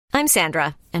I'm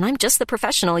Sandra, and I'm just the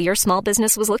professional your small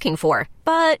business was looking for.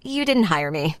 But you didn't hire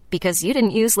me because you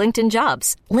didn't use LinkedIn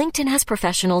Jobs. LinkedIn has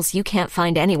professionals you can't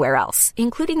find anywhere else,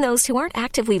 including those who aren't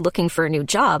actively looking for a new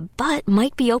job, but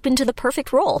might be open to the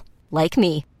perfect role, like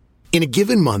me. In a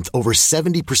given month, over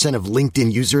 70% of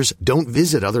LinkedIn users don't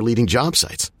visit other leading job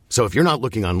sites. So if you're not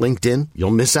looking on LinkedIn,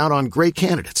 you'll miss out on great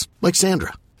candidates like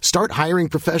Sandra. Start hiring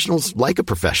professionals like a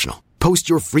professional. Post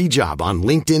your free job on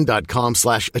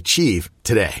linkedin.com/achieve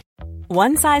today.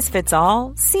 One size fits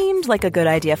all seemed like a good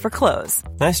idea for clothes.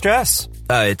 Nice dress.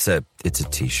 It's a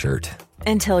t-shirt.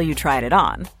 Until you tried it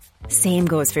on. Same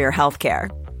goes for your healthcare.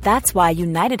 That's why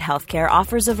United Healthcare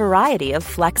offers a variety of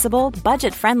flexible,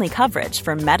 budget-friendly coverage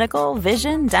for medical,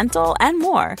 vision, dental, and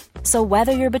more. So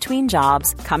whether you're between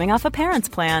jobs, coming off a parent's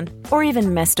plan, or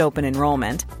even missed open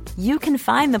enrollment, you can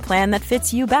find the plan that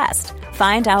fits you best.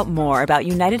 Find out more about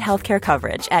United Healthcare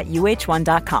coverage at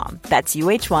uh1.com. That's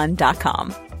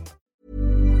uh1.com.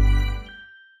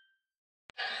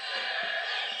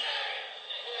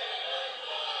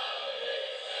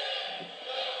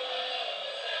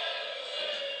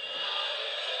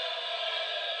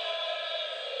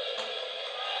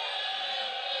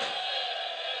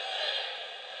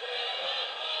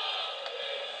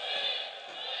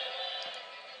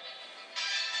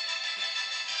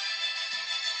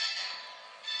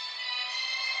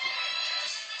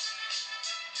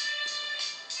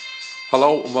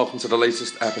 Hello and welcome to the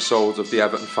latest episode of the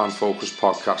Everton Fan Focus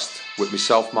podcast with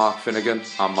myself, Mark Finnegan,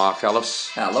 and Mark Ellis.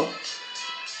 Hello.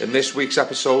 In this week's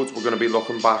episode, we're going to be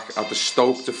looking back at the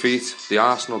Stoke defeat, the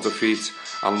Arsenal defeat,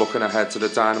 and looking ahead to the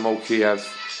Dynamo Kiev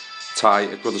tie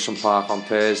at Goodison Park on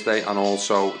Thursday, and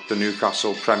also the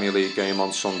Newcastle Premier League game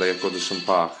on Sunday at Goodison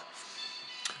Park.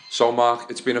 So Mark,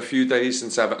 it's been a few days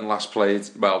since Everton last played.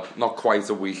 Well, not quite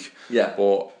a week. Yeah.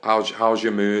 But how's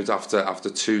your mood after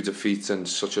two defeats in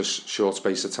such a short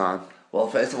space of time? Well,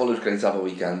 first of all, it was great to have a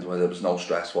weekend where there was no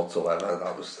stress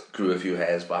whatsoever. Grew a few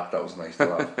hairs back. That was nice to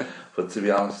have. But to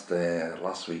be honest,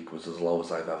 last week was as low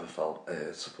as I've ever felt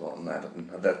supporting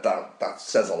Everton. That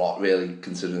says a lot, really,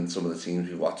 considering some of the teams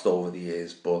we've watched over the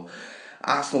years. But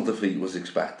Arsenal defeat was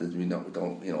expected. We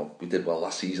did well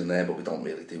last season there, but we don't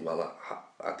really do well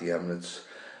at the Emirates.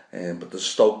 But the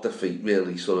Stoke defeat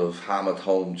really sort of hammered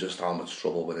home just how much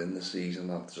trouble we're in this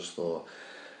season. I just thought,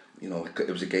 it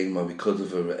was a game where we could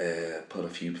have put a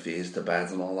few fears to bed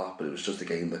and all that, but it was just a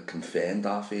game that confirmed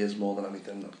our fears more than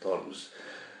anything. I thought it was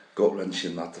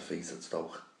gut-wrenching, that defeat at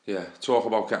Stoke. Yeah, talk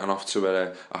about getting off to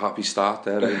a happy start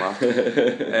there, Mark.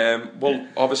 Well,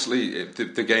 obviously,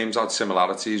 the games had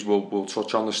similarities. We'll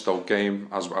touch on the Stoke game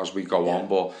as we go on,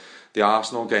 but the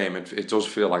Arsenal game, it does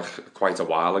feel like quite a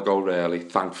while ago, really.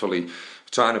 Thankfully,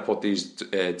 trying to put these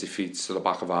defeats to the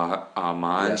back of our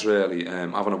minds, really.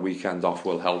 Having a weekend off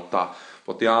will help that.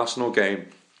 But the Arsenal game,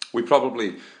 we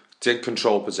probably did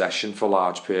control possession for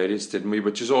large periods, didn't we?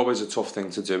 Which is always a tough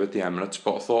thing to do at the Emirates.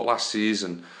 But I thought last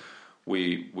season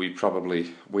we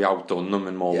outdone them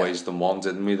in more ways than one,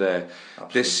 didn't we? There,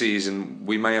 absolutely. This season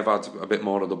we may have had a bit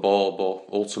more of the ball, but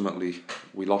ultimately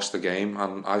we lost the game,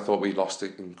 and I thought we lost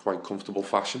it in quite comfortable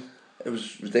fashion. It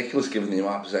was ridiculous given the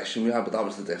amount of possession we had, but that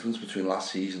was the difference between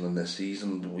last season and this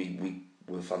season. We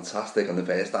were fantastic in the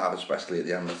first half, especially at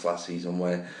the Emirates last season,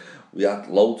 where we had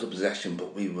loads of possession,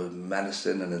 but we were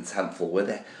menacing and intentful with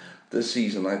it. This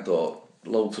season, I thought,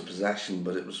 loads of possession,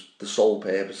 but it was the sole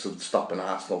purpose of stopping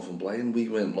Arsenal from playing. We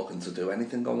weren't looking to do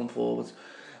anything going forward.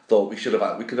 Thought we could have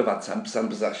had 10%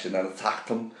 possession and attacked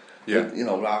them. Yeah.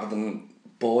 But, rather than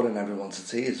boring everyone to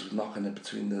tears, knocking it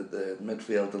between the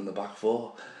midfield and the back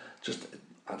four. Just,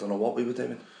 I don't know what we were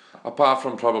doing. Apart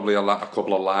from probably a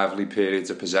couple of lively periods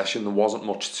of possession, there wasn't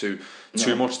much too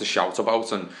much to shout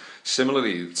about. And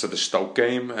similarly to the Stoke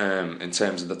game, in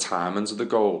terms of the timings of the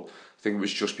goal, I think it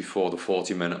was just before the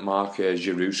 40-minute mark.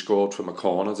 Giroud scored from a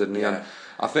corner, didn't he? Yeah. And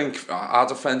I think our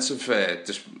defensive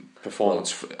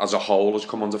performance as a whole has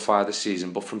come under fire this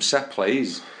season. But from set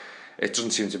plays, it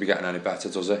doesn't seem to be getting any better,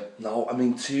 does it? No, I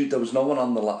mean, there was no one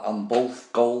on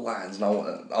both goal lines.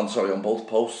 On both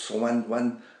posts. So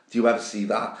when do you ever see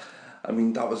that? I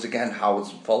mean, that was again Howard's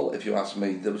fault, if you ask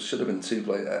me. There should have been two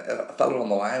players. A fella on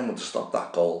the line would have stopped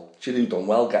that goal. Giroud done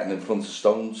well getting in front of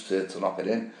Stones to knock it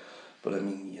in. But I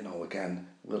mean, again,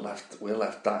 we're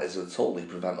left. That is a totally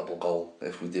preventable goal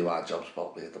if we do our jobs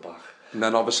properly at the back. And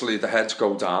then obviously the heads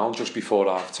go down just before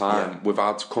half time. Yeah. We've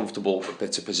had comfortable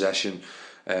bits of possession.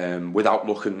 Without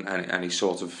looking any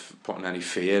sort of putting any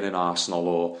fear in Arsenal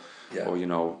or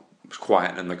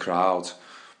quietening the crowd,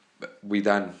 we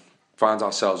then find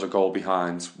ourselves a goal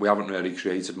behind. We haven't really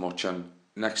created much, and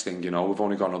next thing you know, we've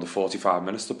only got another 45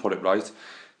 minutes to put it right.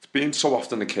 It's been so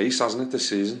often the case, hasn't it, this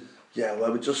season? Yeah,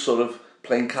 well, we're just sort of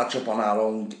playing catch up on our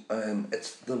own.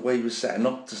 It's the way we're setting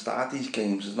up to start these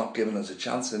games is not giving us a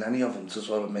chance in any of them to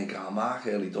sort of make our mark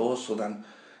early doors. So then,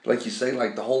 like you say,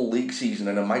 like the whole league season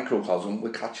in a microcosm,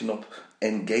 we're catching up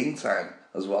in game time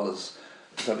as well as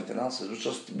everything else.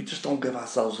 We just don't give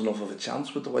ourselves enough of a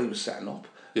chance with the way we're setting up.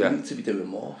 Yeah. We need to be doing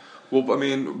more. Well, I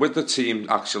mean, with the team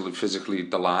actually physically,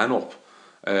 the line-up,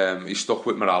 he stuck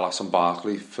with Morales and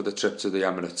Barkley for the trip to the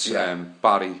Emirates. Yeah.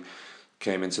 Barry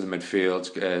came into the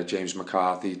midfield, James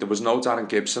McCarthy. There was no Darren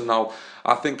Gibson. Now,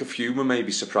 I think a few were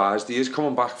maybe surprised. He is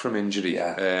coming back from injury.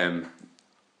 Yeah.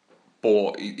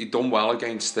 But he done well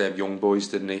against young boys,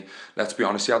 didn't he? Let's be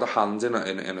honest, he had a hand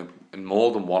in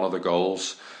more than one of the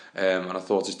goals. And I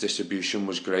thought his distribution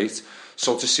was great.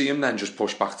 So to see him then just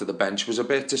push back to the bench was a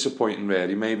bit disappointing,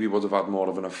 really. Maybe he would have had more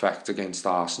of an effect against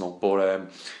Arsenal. But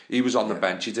he was on the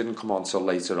bench. He didn't come on till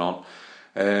later on.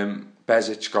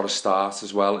 Bezic got a start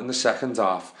as well in the second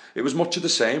half. It was much of the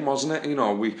same, wasn't it? You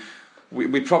know,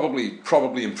 we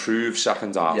probably improved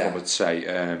second half, I would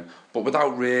say, but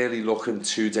without really looking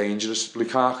too dangerous.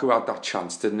 Lukaku had that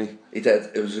chance, didn't he? He did.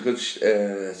 It was a good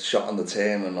shot on the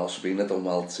turn, and Ospina done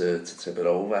well to tip it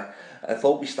over. I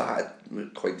thought we started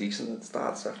quite decent at the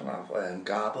start, second half.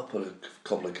 Garber put a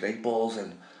couple of great balls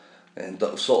in, and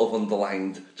that sort of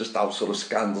underlined just how sort of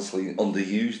scandalously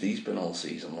underused he's been all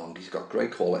season long. He's got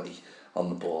great quality on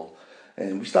the ball.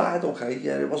 And we started okay,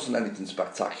 yeah, it wasn't anything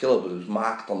spectacular, but it was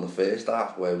marked on the first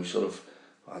half where we sort of,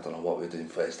 I don't know what we were doing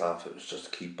first half, it was just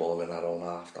to keep ball in our own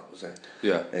half, that was it.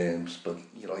 Yeah. But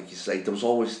you know, like you say, there was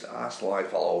always, Arsenal, I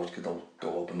felt always could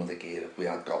go up another gear if we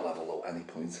had got level at any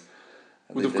point.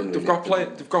 Well,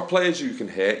 they've got players who can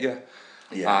hurt you,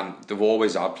 and they've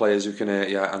always had players who can hurt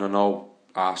you, and I know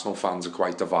Arsenal fans are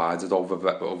quite divided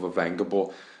over Wenger,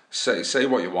 but say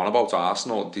what you want about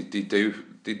Arsenal,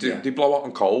 they blow hot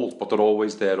and cold, but they're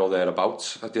always there or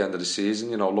thereabouts at the end of the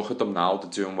season. You know, look at them now; they're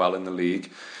doing well in the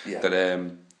league. Yeah.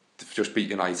 They've just beat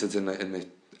United in the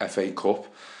FA Cup.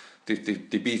 They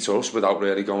beat us without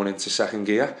really going into second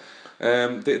gear.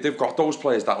 They've got those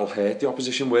players that will hurt the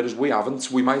opposition, whereas we haven't.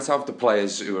 We might have the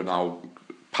players who are now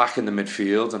packing the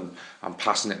midfield and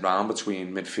passing it round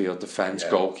between midfield, defence,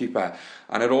 goalkeeper,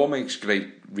 and it all makes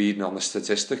great reading on the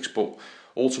statistics, but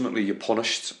ultimately you're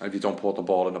punished if you don't put the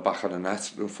ball in the back of the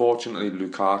net. Unfortunately,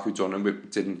 Lukaku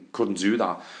couldn't do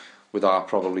that with our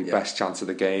probably best chance of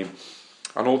the game.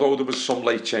 And although there was some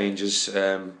late changes,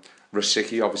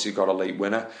 Rosicky obviously got a late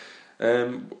winner.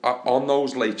 On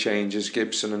those late changes,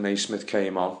 Gibson and Naismith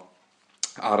came on.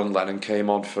 Aaron Lennon came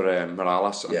on for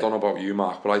Morales. I don't know about you,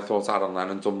 Mark, but I thought Aaron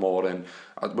Lennon done more in,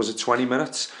 was it 20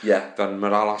 minutes? Yeah. Than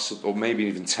Morales, or maybe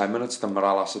even 10 minutes than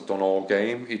Morales had done all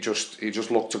game. He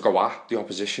just looked to go at the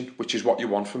opposition, which is what you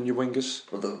want from your wingers.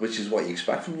 Which is what you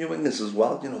expect from your wingers as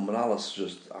well. You know, Morales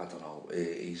just, I don't know,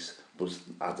 was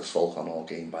had the sulk on all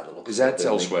game by the look. His head's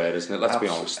elsewhere, isn't it? Let's be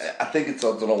honest. I think I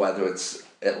don't know whether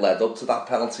it led up to that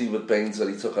penalty with Baines that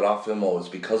he took it off him, or it's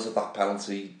because of that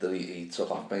penalty that he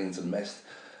took off Baines and missed.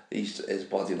 His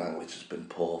body language has been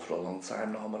poor for a long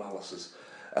time now. Morales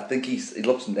I think he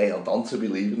looks nailed on to be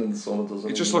leaving in the summer, doesn't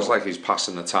he? It just looks like he's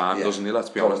passing the time, doesn't he? Let's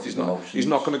be honest. He's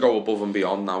not going to go above and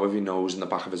beyond now if he knows in the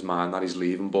back of his mind that he's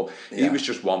leaving. But he was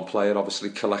just one player. Obviously,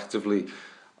 collectively,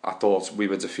 I thought we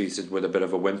were defeated with a bit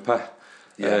of a whimper.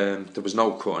 There was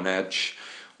no cutting edge.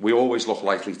 We always look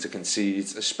likely to concede,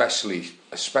 especially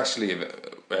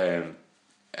if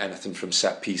anything from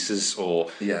set pieces or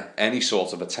any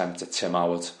sort of attempt at Tim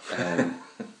Howard.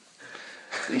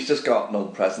 He's just got no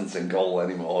presence in goal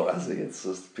anymore, has he? It's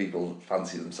just people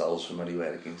fancy themselves from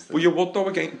anywhere against him. Well, you would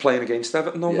though, playing against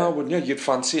Everton now, wouldn't you? You'd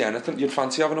fancy anything. You'd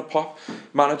fancy having a pop.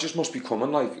 Managers must be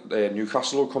coming, like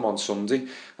Newcastle will come on Sunday,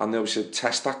 and they'll say,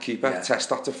 test that keeper,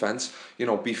 test that defence,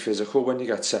 be physical when you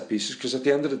get set pieces, because at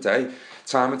the end of the day,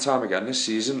 time and time again this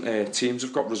season, teams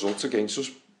have got results against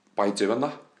us by doing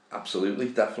that. Absolutely,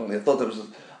 definitely. I thought there was,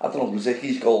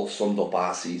 Rosicky's goal summed up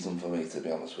our season for me, to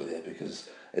be honest with you, because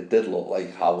it did look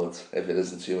like Howard, if it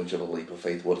isn't too much of a leap of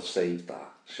faith, would have saved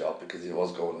that shot, because he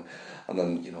was going, and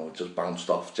then it just bounced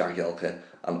off Jagielka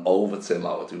and over Tim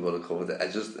Howard, who would have covered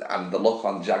it. And the look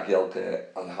on Jagielka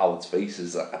and Howard's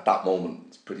faces at that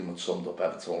moment pretty much summed up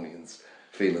Evertonians'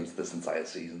 feelings this entire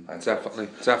season.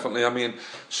 Definitely. I mean,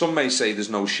 some may say there's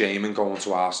no shame in going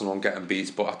to Arsenal and getting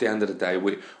beat, but at the end of the day,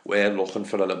 we're looking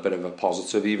for a little bit of a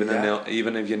positive. Even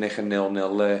if you're nicking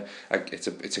 0-0 there,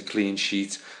 it's a clean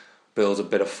sheet. Build a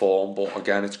bit of form, but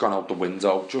again, it's gone out the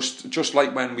window. Just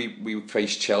like when we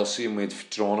faced Chelsea and we'd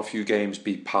drawn a few games,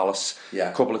 beat Palace,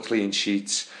 a couple of clean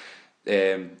sheets,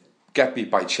 get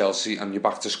beat by Chelsea, and you're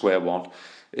back to square one.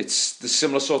 It's the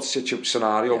similar sort of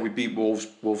scenario. We beat Wolves.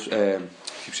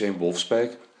 Keep saying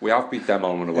Wolfsburg. We have beat them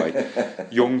home and away.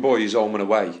 Young boys home and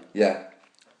away. Yeah.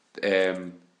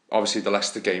 Obviously, the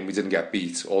Leicester game, we didn't get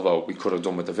beat, although we could have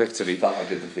done with the victory. Felt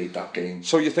like a defeat that game.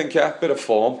 So you think, yeah, bit of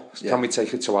form. Yeah. Can we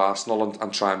take it to Arsenal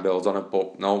and try and build on it?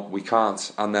 But no, we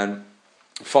can't. And then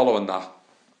following that,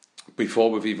 before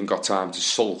we've even got time to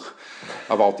sulk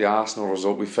about the Arsenal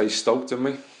result, we faced Stoke, didn't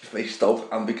we? We faced Stoke,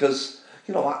 and because,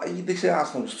 you know, they say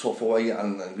Arsenal was tough away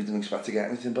and we didn't expect to get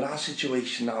anything, but our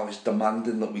situation now is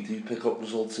demanding that we do pick up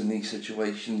results in these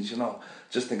situations, you know.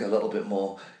 Just think a little bit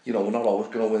more, you know, we're not always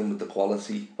going to win with the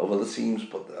quality of other teams,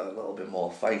 but a little bit more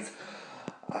fight.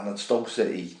 And at Stoke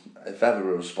City, if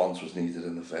ever a response was needed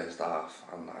in the first half,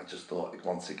 and I just thought,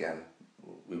 once again,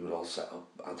 we were all set up.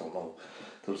 I don't know,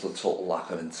 there was a total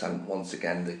lack of intent. Once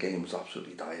again, the game was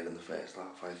absolutely dire in the first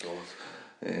half, I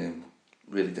thought.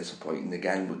 Really disappointing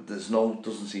again, but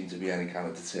doesn't seem to be any kind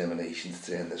of determination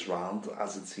to turn this round,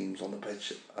 as it seems on the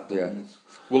pitch at the moment.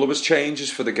 Well, there was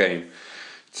changes for the game.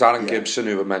 Darren Gibson,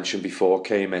 who I mentioned before,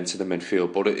 came into the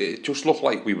midfield, but it just looked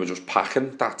like we were just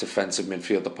packing that defensive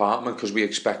midfield department because we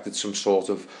expected some sort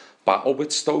of battle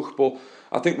with Stoke. But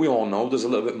I think we all know there's a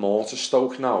little bit more to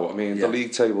Stoke now. I mean, the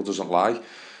league table doesn't lie.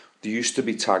 They used to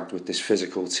be tagged with this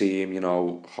physical team, you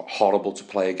know, horrible to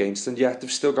play against, and yet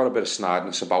they've still got a bit of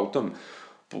snideness about them.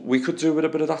 But we could do with a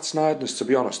bit of that snideness, to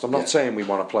be honest. I'm not saying we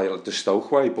want to play like the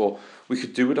Stoke way, but we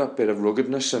could do with a bit of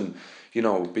ruggedness and, you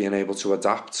know, being able to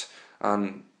adapt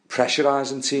and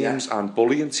pressurising teams and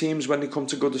bullying teams when they come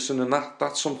to Goodison, and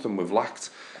that's something we've lacked.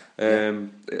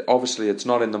 Obviously, it's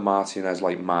not in the Martinez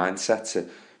like mindset to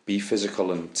be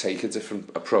physical and take a different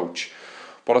approach.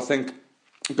 But I think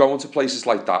going to places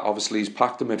like that, obviously he's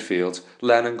packed the midfield.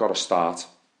 Lennon got a start.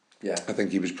 Yeah, I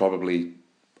think he was probably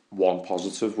one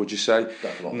positive, would you say?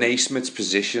 Definitely. Naismith's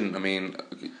position, I mean,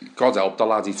 God help the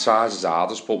lad, he tries his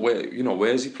hardest, but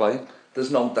where's he playing?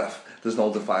 There's no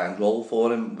defined role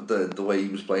for him. The way he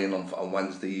was playing on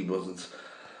Wednesday, he wasn't.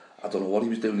 I don't know what he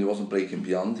was doing. He wasn't breaking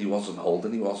beyond. He wasn't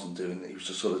holding. He wasn't doing. He was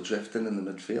just sort of drifting in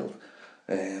the midfield.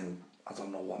 I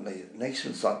don't know what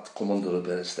Naismith's had come under a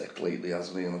bit of stick lately,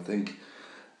 hasn't he? And I think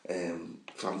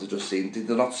fans are just seeing.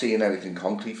 They're not seeing anything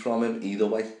concrete from him either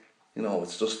way. You know,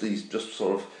 it's just he's just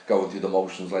sort of going through the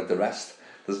motions like the rest.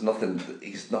 There's nothing.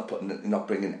 He's not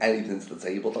bringing anything to the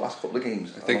table the last couple of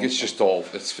games. I think it's just all.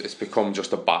 It's become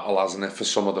just a battle, hasn't it, for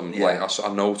some of them? Yeah. Like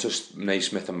I noticed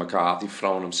Naismith and McCarthy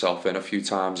throwing himself in a few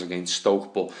times against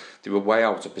Stoke, but they were way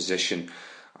out of position.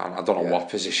 And I don't know what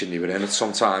position they were in at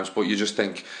sometimes, but you just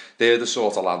think they're the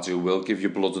sort of lads who will give you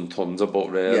blood and thunder, but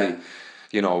really.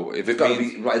 You know, if it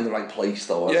means be right in the right place,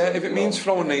 though. If it means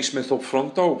throwing Naismith up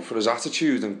front, though, for his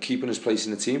attitude and keeping his place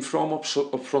in the team, throw him up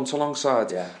front alongside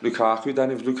Lukaku.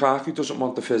 Then, if Lukaku doesn't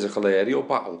want the physical aerial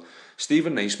battle,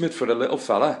 Stephen Naismith, for a little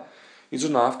fella, he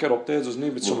doesn't half get up there, doesn't he?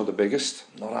 With some of the biggest.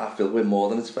 Not half. He'll win more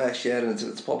than his fair share, and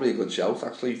it's probably a good shout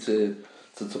actually to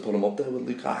put him up there with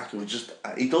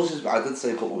Lukaku. He does his. I did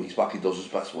say a couple of weeks back he does his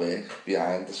best work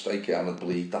behind the striker, and I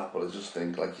believe that. But I just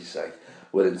think, like you say,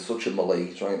 we're in such a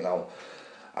malaise right now.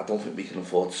 I don't think we can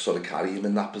afford to sort of carry him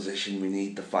in that position. We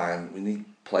need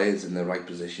players in the right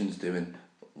positions doing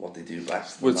what they do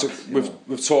best. We've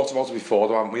talked about it before,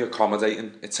 though, haven't we?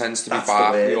 Accommodating. It tends to be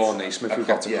Barkley or Naismith who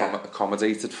get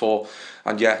accommodated for,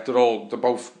 and they're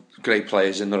both great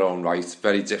players in their own right,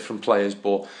 very different players,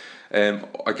 but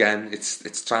again,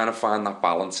 it's trying to find that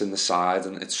balance in the side,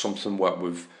 and it's something what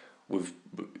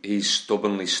he's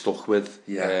stubbornly stuck with,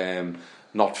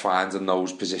 not finding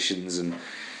those positions and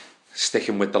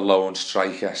sticking with the lone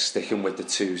striker, sticking with the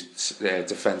two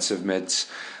defensive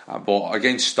mids. But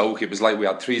against Stoke, it was like we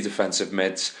had three defensive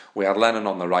mids. We had Lennon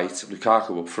on the right,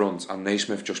 Lukaku up front, and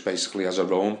Naismith just basically as a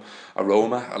Roma.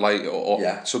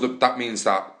 So that means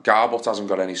that Garbott hasn't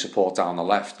got any support down the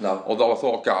left. No. Although I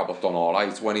thought Garbott done all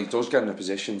right. When he does get in the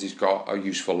positions, he's got a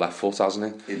useful left foot,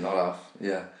 hasn't he? He's not half,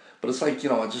 yeah. But it's like,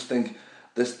 I just think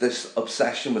this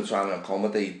obsession with trying to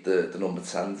accommodate the number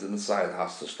 10s in the side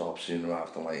has to stop sooner rather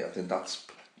than later. I think that's,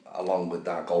 along with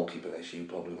that goalkeeping issue,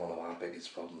 probably one of our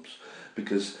biggest problems.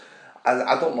 Because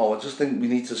I don't know, I just think we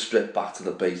need to strip back to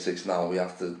the basics now. We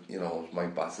have to,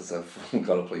 Mike Bassett said, we've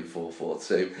got to play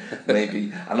 4-4-2.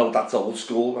 Maybe, I know that's old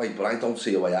school, right, but I don't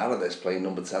see a way out of this playing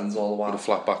number 10s all the while. With a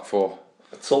flat back four.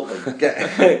 Totally.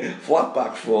 Flat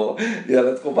back four. Yeah,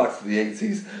 let's go back to the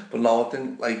 80s. But no, I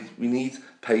think we need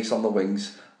pace on the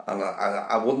wings, and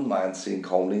I wouldn't mind seeing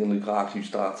Coney and Lukaku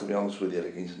start, to be honest with you,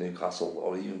 against Newcastle,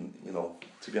 or even,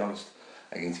 to be honest,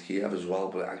 against Kiev as well.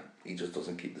 But he just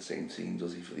doesn't keep the same team,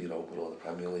 does he, for the Europa or the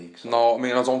Premier League? So. No, I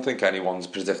mean, I don't think anyone's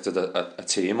predicted a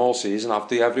team all season.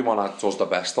 After everyone does their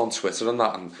best on Twitter and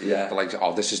that, and they're like,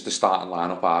 oh, this is the starting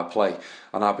lineup I'd play,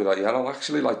 and I'd be like, yeah, I'll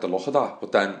actually like the look of that.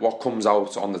 But then what comes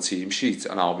out on the team sheet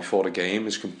an hour before the game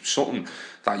is something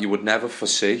that you would never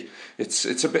foresee. It's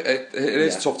a bit, it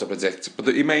is tough to predict.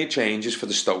 But he made changes for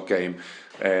the Stoke game.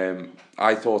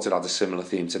 I thought it had a similar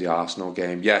theme to the Arsenal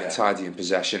game. Tidy in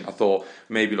possession. I thought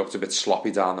maybe looked a bit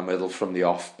sloppy down the middle from the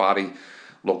off. Barry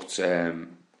looked,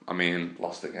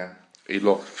 lost again. He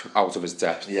looked out of his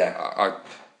depth. Yeah.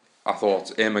 I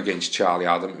thought him against Charlie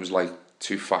Adam, it was like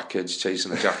two fat kids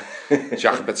chasing a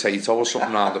jack of potato or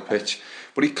something around the pitch.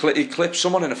 But he clipped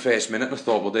someone in the first minute, and I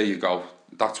thought, well, there you go.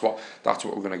 That's what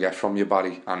we're going to get from you,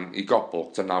 Barry. And he got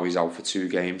booked, and now he's out for 2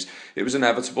 games. It was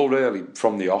inevitable, really.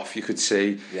 From the off, you could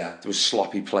see there was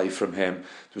sloppy play from him.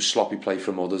 There was sloppy play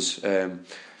from others.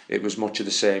 It was much of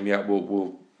the same. Yeah,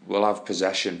 we'll have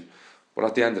possession, but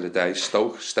at the end of the day,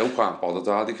 Stoke still can't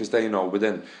bother, are they? Because they know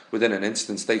within an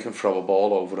instant they can throw a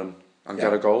ball over and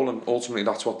get a goal, and ultimately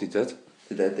that's what they did.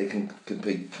 They can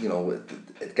compete. You know,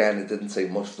 again, it didn't take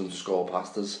much for them to score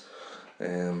past us.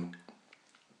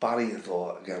 Barry, I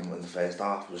thought, again, in the first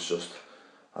half was just,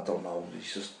 I don't know,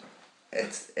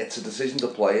 it's a decision to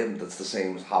play in that's the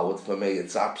same as Howard for me.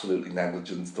 It's absolutely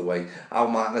negligence the way our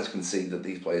Martinez can see that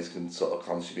these players can sort of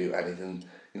contribute anything,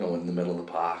 you know, in the middle of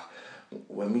the park.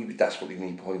 When we desperately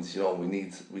need points, you know,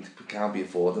 we can't be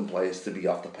affording players to be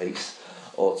off the pace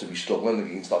or to be struggling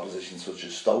against opposition such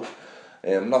as Stoke.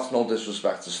 That's no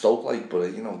disrespect to Stoke,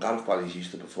 but you know, Gareth Barry's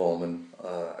used to performing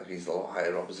against a lot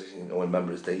higher opposition. You know, I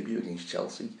remember his debut against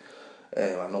Chelsea.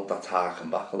 I know that's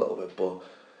harking back a little bit, but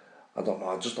I don't know.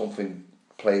 I just don't think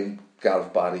playing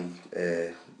Gareth Barry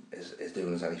is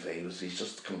doing us any favours. He's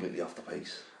just completely off the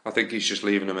pace. I think he's just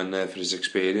leaving him in there for his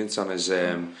experience and his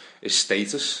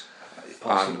status.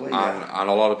 Possibly, and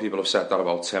a lot of people have said that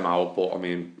about Tim Howard, but I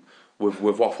mean, we've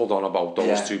waffled on about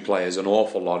those two players an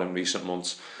awful lot in recent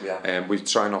months. We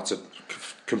try not to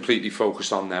completely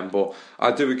focus on them, but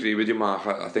I do agree with you, Mark.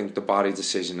 I think the Barry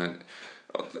decision,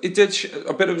 it did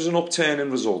a bit of an upturn in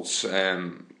results.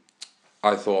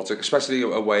 I thought, especially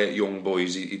away at Young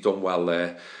Boys, he done well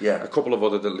there. A couple of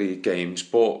other league games,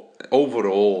 but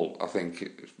overall, I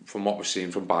think from what we've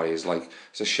seen from Barry, it's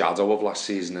a shadow of last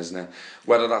season, isn't it?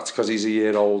 Whether that's because he's a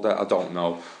year older, I don't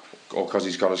know, or because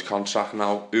he's got his contract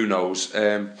now, who knows?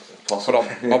 But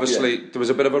obviously, there was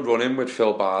a bit of a run-in with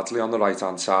Phil Bardsley on the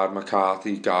right-hand side.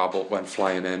 McCarthy, Garbutt went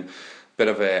flying in, bit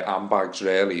of handbags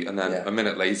really, and then a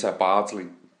minute later, Bardsley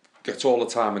gets all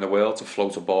the time in the world to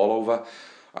float a ball over.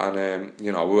 And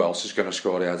you know, who else is going to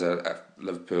score? He had a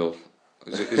Liverpool.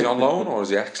 Is he on loan or is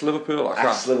he ex-Liverpool?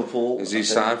 Ex-Liverpool. Is he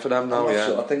signed for them now?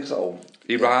 Sure. I think so.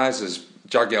 He rises.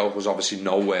 Jagielka was obviously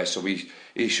nowhere, so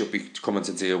he should be coming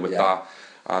to deal with that.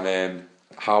 And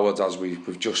Howard, as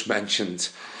we've just mentioned,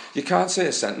 you can't say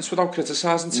a sentence without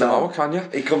criticising Tim Howard, can you?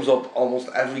 He comes up almost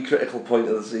every critical point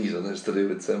of the season is to do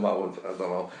with Tim Howard. I don't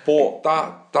know. But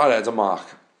that header mark,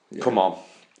 come on.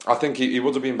 I think he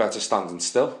would have been better standing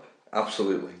still.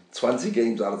 Absolutely. 20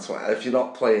 games out of 20. If you're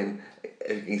not playing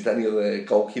against any other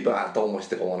goalkeeper, I don't wish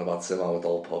to go on about Tim Howard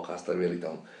all podcast, I really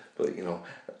don't. But, you know,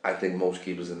 I think most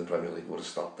keepers in the Premier League would have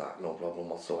stopped that, no problem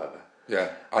whatsoever. Yeah.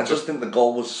 I just think the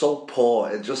goal was so poor,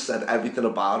 it just said everything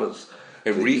about us.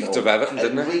 It reeked of Everton,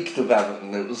 didn't it? It reeked of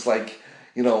Everton. It was like,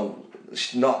 you know,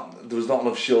 there was not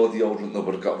enough Shaw deodorant that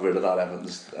would have got rid of that Everton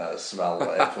smell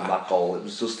from that goal. It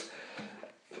was just,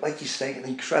 like you say, an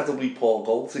incredibly poor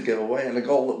goal to give away, and a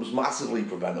goal that was massively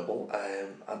preventable.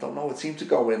 I don't know, it seemed to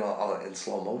go in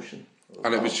slow motion.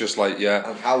 And it was just like,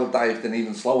 And Howard dived in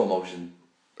even slower motion.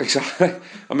 Exactly.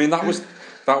 I mean, that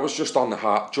was just on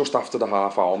just after the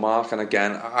half-hour mark, and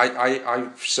again, I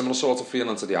similar sort of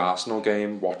feeling to the Arsenal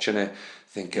game, watching it,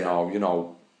 thinking, you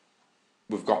know,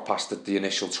 we've got past the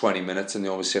initial 20 minutes, and you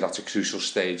always say that's a crucial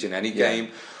stage in any game.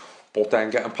 But then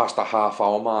getting past the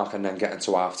half-hour mark and then getting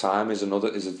to half-time is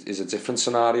a different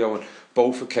scenario. And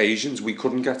both occasions we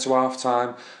couldn't get to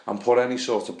half-time and put any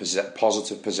sort of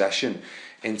positive possession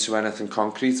into anything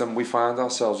concrete, and we find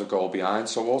ourselves a goal behind.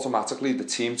 So automatically the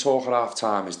team talk at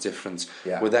half-time is different.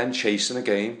 We're then chasing a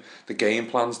game. The game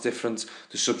plan's different.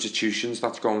 The substitutions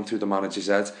that's going through the manager's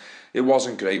head. It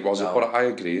wasn't great, was it? But I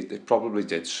agree, it probably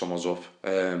did sum us up.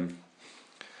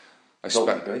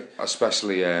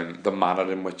 Especially the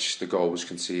manner in which the goal was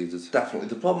conceded. Definitely.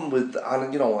 The problem with,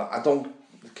 and you know, I don't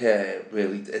care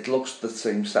really. It looks the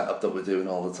same setup that we're doing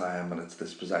all the time, and it's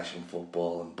this possession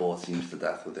football and bore teams to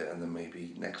death with it, and then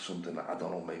maybe next something. I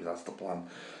don't know. Maybe that's the plan.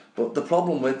 But the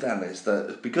problem with them is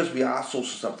that because we are so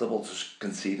susceptible to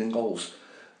conceding goals,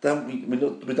 then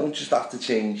we don't just have to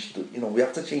change, we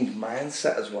have to change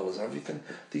mindset as well as everything.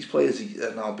 These players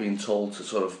are now being told to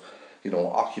sort of,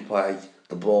 occupy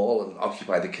the ball and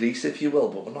occupy the crease, if you will,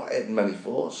 but we're not hitting many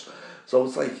force. So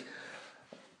it's like,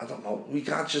 I don't know,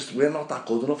 we're not that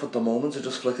good enough at the moment to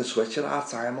just flick a switch at half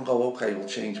time and go, okay, we'll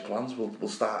change plans, we'll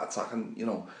start attacking,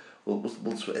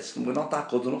 we're not that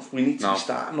good enough. We need to be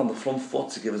starting on the front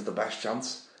foot to give us the best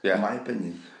chance, in my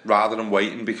opinion. Rather than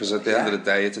waiting, because at the end of the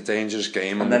day, it's a dangerous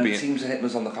game. And then teams are hitting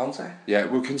us on the counter. Yeah,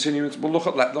 we'll continue. We'll look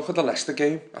at the Leicester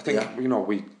game. I think,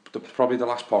 probably the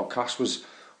last podcast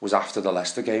was after the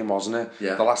Leicester game, wasn't it?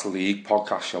 Yeah. The last league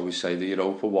podcast, shall we say, the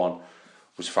Europa one,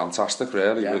 was fantastic,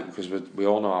 really, because we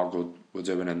all know how good we're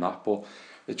doing in that. But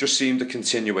it just seemed a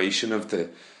continuation of the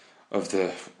I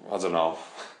don't know,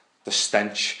 the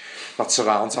stench that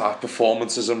surrounds our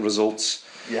performances and results.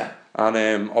 Yeah.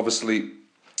 And obviously,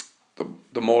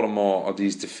 the more and more of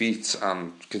these defeats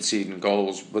and conceding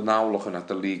goals, we're now looking at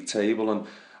the league table, and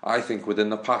I think within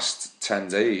the past 10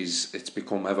 days, it's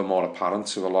become ever more apparent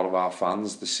to a lot of our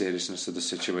fans the seriousness of the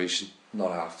situation. No,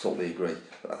 I totally agree.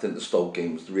 I think the Stoke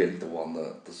game was really the one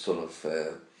that the sort of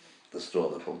the straw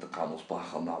that broke the camel's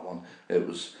back on that one.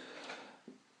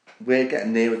 We're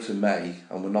getting nearer to May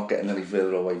and we're not getting any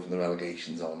further away from the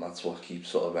relegation zone. That's what keeps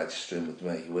sort of registering with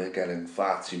me. We're getting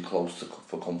far too close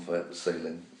for comfort. We're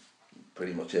sailing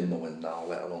pretty much in the wind now,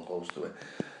 let alone close to it.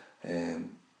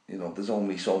 There's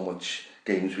only so much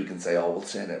games we can say, we'll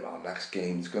turn it around next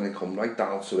game. It's going to come right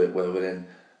down to it where we're in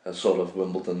a sort of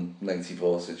Wimbledon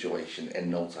 94 situation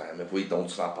in no time if we don't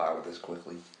snap out of this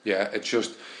quickly. Yeah, it's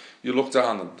just, you look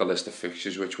down the list of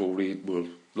fixtures, which we'll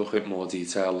look at more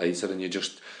detail later, and you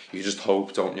just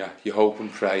hope, don't you? You hope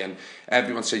and pray, and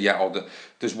everyone say,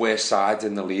 there's worse sides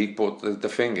in the league, but the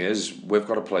thing is, we've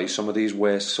got to play some of these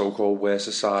so-called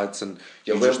worse sides, and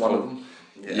we're one of them.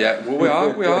 Yeah,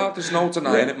 well, we are. There's no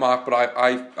denying it, Mark. But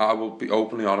I will be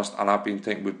openly honest, and I've been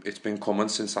thinking it's been coming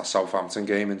since that Southampton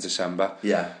game in December.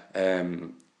 Yeah.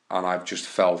 And I've just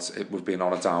felt we've been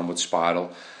on a downward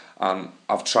spiral. And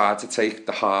I've tried to take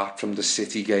the heart from the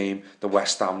City game, the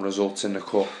West Ham results in the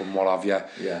Cup and what have you,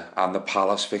 and the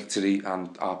Palace victory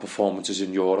and our performances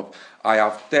in Europe.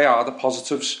 They are the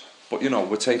positives. But,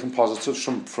 we're taking positives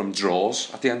from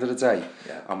draws at the end of the day.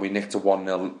 Yeah. And we nicked a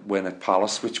 1-0 win at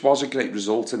Palace, which was a great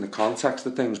result in the context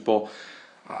of things. But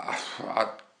I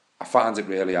find it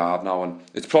really hard now. And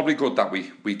it's probably good that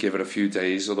we give it a few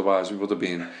days. Otherwise, we would have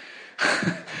been...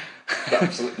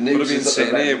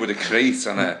 sitting here with a crate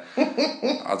and a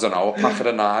packet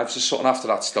of knives or something after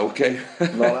that Stoke game.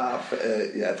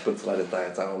 It's good to let it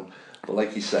die down. But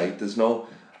like you say,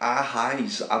 our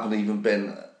highs haven't even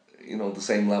been... the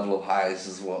same level of highs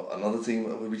as what another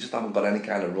team. We just haven't got any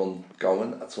kind of run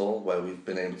going at all where we've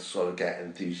been able to sort of get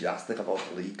enthusiastic about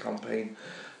the league campaign.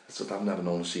 I've never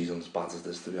known a season as bad as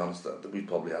this, to be honest. We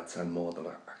probably had 10 more than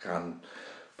I can.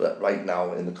 But right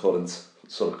now, in the current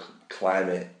sort of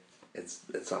climate,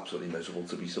 it's absolutely miserable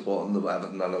to be supporting the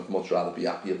Everton, and I'd much rather be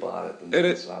happy about it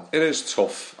than sad. It is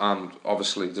tough, and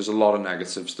obviously there's a lot of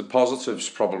negatives. The positives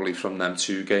probably from them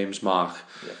 2 games, Mark.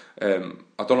 Yeah.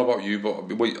 I don't know about you, but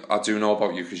I do know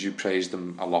about you because you praised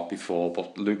them a lot before.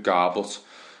 But Luke Garbutt,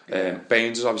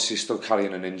 Baines is obviously still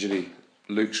carrying an injury.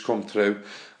 Luke's come through,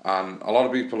 and a lot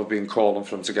of people have been calling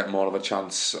for him to get more of a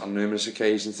chance on numerous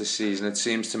occasions this season. It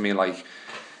seems to me like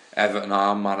Everton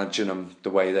are managing him the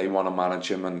way they want to manage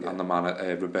him, and the man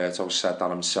Roberto said that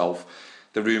himself.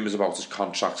 The rumours about his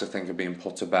contract, I think, are being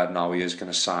put to bed now. He is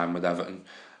going to sign with Everton,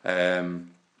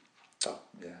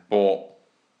 but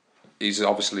he's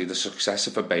obviously the successor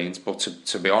for Baines. But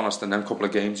to be honest, in them couple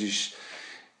of games,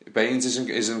 Baines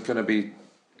isn't going to be.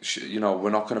 We're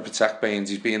not going to protect Baines.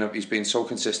 He's been so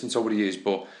consistent over the years,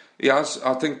 but he has.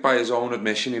 I think by his own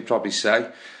admission, he'd probably say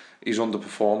he's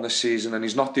underperformed this season, and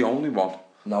he's not the only one.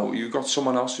 No, you've got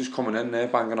someone else who's coming in there,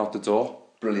 banging out the door.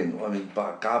 Brilliant. I mean,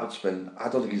 Garbutt's been... I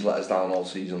don't think he's let us down all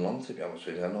season long, to be honest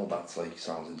with you. I know that's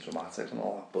sounding dramatic and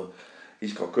all that, but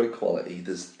he's got great quality.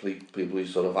 There's people who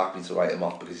sort of happy to write him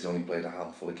off because he's only played a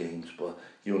handful of games, but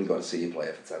you only got to see a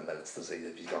player for 10 minutes to see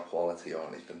if he's got quality or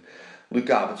anything. Luke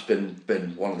Garbutt's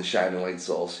been one of the shining lights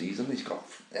all season. He's got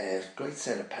great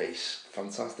centre pace,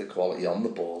 fantastic quality on the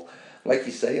ball. Like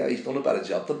you say, he's done a better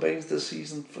job than Baines this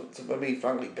season. For me,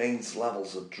 frankly, Baines'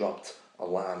 levels have dropped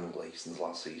alarmingly since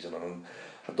last season, and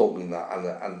I don't mean that.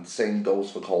 And same goes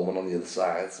for Coleman on the other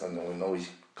side. I know he's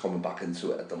coming back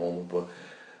into it at the moment, but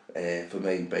for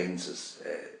me, Baines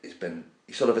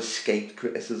he's sort of escaped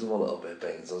criticism a little bit.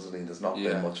 Baines, hasn't he? There's not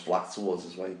been much flack towards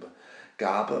his way, but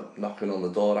Garbutt knocking on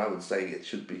the door, I would say it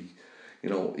should be.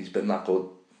 He's been that good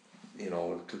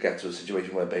it could get to a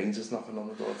situation where Baines is knocking on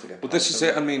the door to get. But this is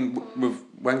it. I mean,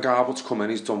 when Garbutt's come in,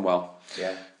 he's done well.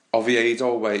 Yeah.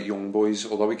 Oviedo were young boys,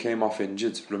 although he came off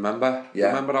injured. Remember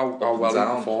how well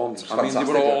he performed. I mean, they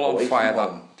were all on fire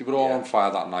on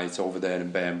fire that night over there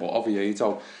in Bern. But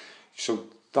Oviedo, so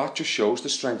that just shows the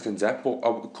strength and depth.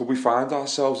 But could we find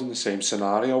ourselves in the same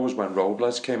scenario as when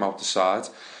Robles came out the side?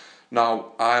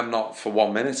 Now, I am not for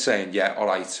 1 minute saying, yeah, all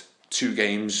right, 2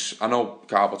 games. I know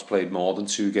Garbutt's played more than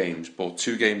 2 games, but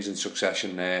 2 games in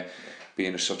succession there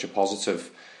being such a positive.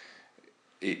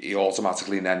 He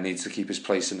automatically then needs to keep his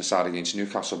place in the side against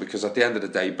Newcastle, because at the end of the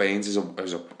day, Baines is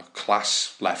a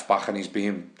class left back, and he's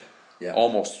been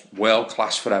almost world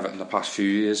class for Everton the past few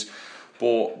years.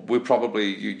 But we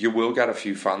probably you will get a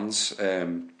few fans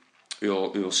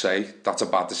who'll say that's a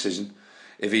bad decision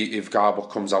if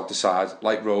Garbutt comes out the side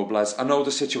like Robles. I know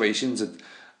the situations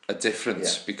are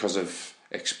different because of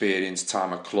experience,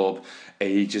 time at club,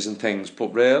 ages and things,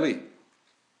 but really,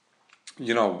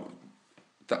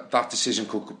 that decision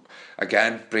could,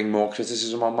 again, bring more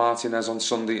criticism on Martinez on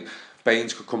Sunday.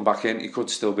 Baines could come back in, he could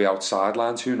still be out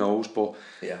sidelines, who knows, but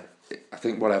I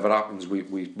think whatever happens,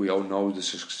 we all know the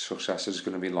success is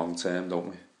going to be long term, don't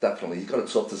we? Definitely, you've got a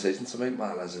tough decision to make,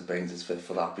 man, as if Baines is fit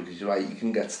for that, because you're right, you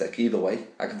can get stick either way.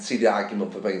 I can see the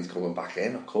argument for Baines coming back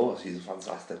in, of course, he's a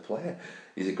fantastic player.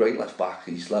 He's a great left back,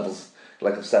 his levels,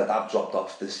 like I've said, have dropped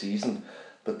off this season.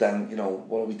 But then,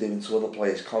 what are we doing to other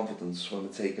players' confidence when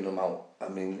we're taking them out? I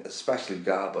mean, especially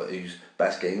Garbutt, whose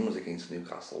best game was against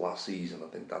Newcastle last season. I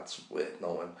think that's worth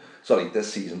knowing. Sorry,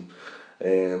 this season.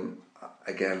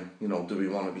 Again, do we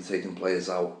want to be taking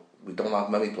players out? We don't have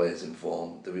many players in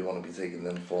form. Do we want to be taking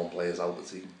them form players out of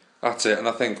the team? That's it, and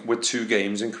I think with 2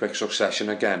 games in quick succession,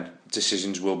 again,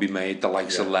 decisions will be made. The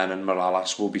likes of Lennon,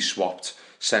 Morales will be swapped.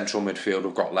 Central midfield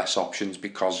have got less options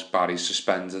because Barry's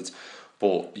suspended.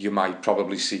 But you might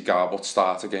probably see Garbutt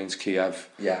start against Kiev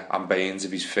and Baines,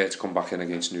 if he's fit, come back in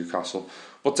against Newcastle.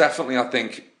 But definitely, I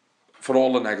think, for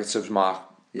all the negatives, Mark,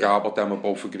 Garbutt, then we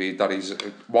both agreed that he's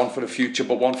one for the future,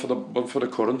 but one for the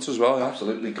current as well. Yeah?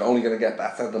 Absolutely, only going to get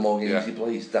better the more games he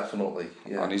plays, definitely.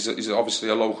 Yeah. And he's obviously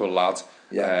a local lad.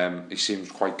 Yeah. He seems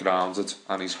quite grounded,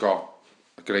 and he's got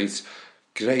a great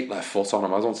left foot on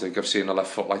him. I don't think I've seen a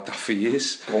left foot like that for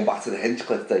years. Going back to the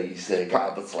Hinchcliffe days,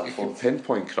 Garbutt's left foot.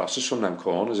 Pinpoint crosses from them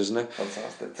corners, isn't it?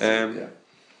 Fantastic.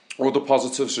 All the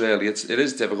positives, really. It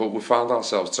is difficult. We found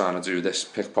ourselves trying to do this,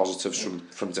 pick positives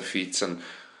from defeats,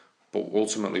 but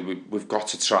ultimately we've got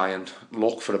to try and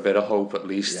look for a bit of hope at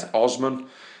least. Yeah. Osman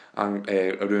and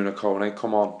Aruna Kone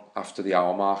come on after the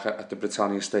hour mark at the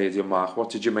Britannia Stadium. Mark, what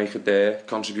did you make of their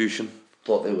contribution?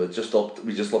 Thought they were just up.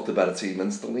 We just looked a better team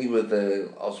instantly with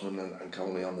Osman and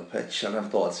Conley on the pitch. I never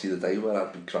thought I'd see the day where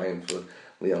I'd be crying for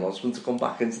Leon Osman to come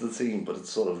back into the team, but it's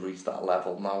sort of reached that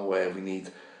level now where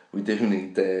we do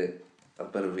need a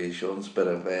bit of reassurance, a bit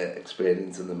of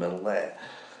experience in the middle there.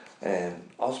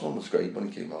 Osman was great when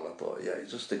he came on. I thought, he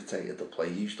just dictated the play.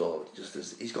 He's got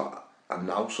a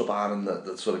nous about him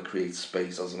that sort of creates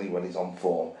space, hasn't he, when he's on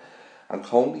form. And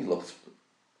Conley looked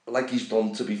like he's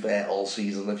done, to be fair, all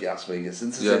season, if you ask me.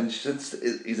 Since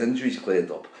his injuries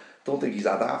cleared up, don't think he's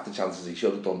had half the chances he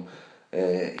should have done.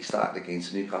 He started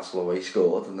against Newcastle away,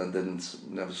 scored, and then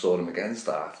never saw him again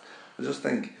start. I just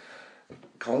think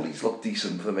Conley's looked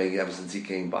decent for me ever since he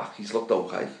came back. He's looked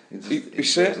okay. He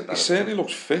certainly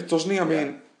looks fit, doesn't he? I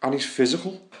mean, and he's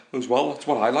physical as well. That's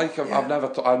what I like. I've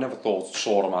never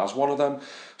saw him as one of them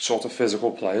sort of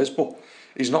physical players, but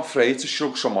he's not afraid to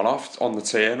shrug someone off on the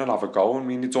turn and have a go. I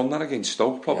mean, he'd done that against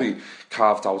Stoke, probably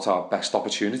carved out our best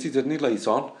opportunity, didn't he, late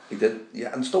on? He did,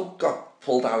 and Stoke got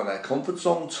pulled out of their comfort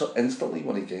zone instantly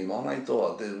when he came on. I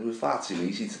thought it was far too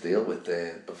easy to deal with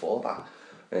before that.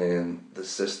 The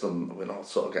system, we're not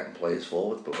sort of getting players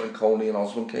forward, but when Coney and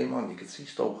Osman came on, you could see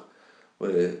Stoke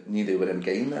knew they were in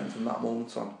game then from that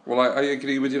moment on. Well, I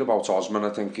agree with you about Osman. I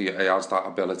think he has that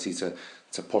ability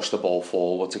to push the ball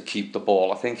forward, to keep the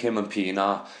ball. I think him and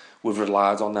Pienaar, we've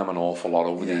relied on them an awful lot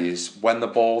over the years. When the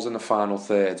ball's in the final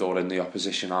third or in the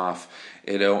opposition half,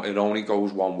 it only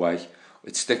goes one way.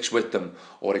 It sticks with them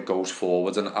or it goes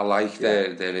forward, and I like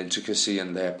their intricacy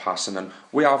and their passing, and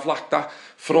we have lacked that.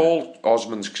 For all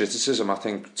Osman's criticism, I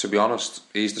think, to be honest,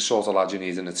 he's the sort of lad you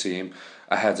need in a team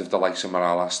ahead of the likes of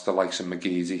Morales, the likes of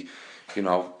McGeady,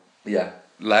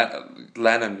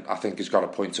 Lennon, I think, has got a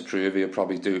point to prove. He'll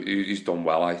probably do. He's done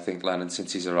well, I think, Lennon,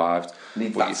 since he's arrived.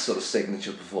 Needs that sort of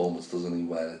signature performance, doesn't he?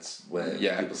 Where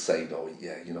people say,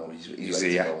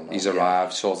 he's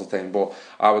arrived, sort of thing. But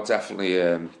I would definitely,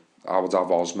 I would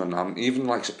have Osman, and even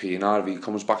like Pienaar if he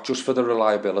comes back, just for the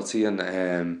reliability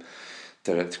and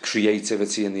the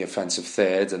creativity in the offensive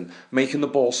third and making the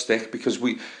ball stick, because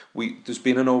we there's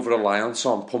been an over-reliance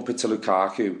on pump it to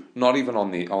Lukaku, not even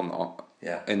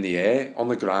in the air, on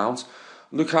the ground.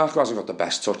 Lukaku hasn't got the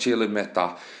best touch, he'll admit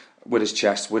that, with his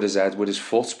chest, with his head, with his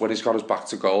foot, when he's got his back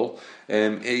to goal.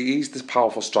 He's the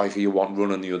powerful striker you want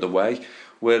running the other way,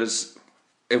 whereas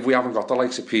if we haven't got the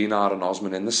likes of Pienaar and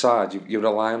Osman in the side, you're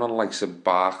relying on the likes of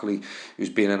Barkley, who's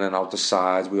been in and out the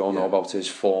side. We all know about his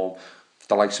form.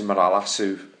 The likes of Mirallas,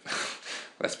 who,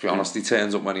 let's be honest, he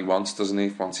turns up when he wants, doesn't he?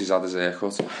 Once he's had his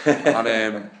haircut.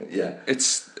 And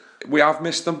we have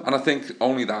missed him, and I think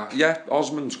only that. Yeah,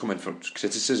 Osman's come in for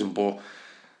criticism, but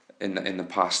in the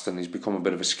past, and he's become a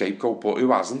bit of a scapegoat. But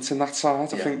who hasn't in that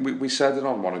side? I think we said it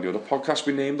on one of the other podcasts.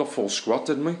 We named a full squad,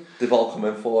 didn't we? They've all come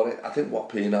in for it. I think what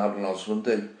Pienaar and Osman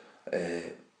do,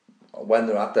 when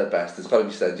they're at their best, it's got to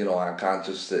be said, you know, I can't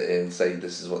just sit here and say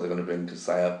this is what they're going to bring, because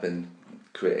I have been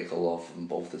critical of them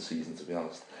both this season, to be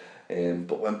honest.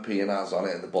 But when Pienaar's on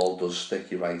it, the ball does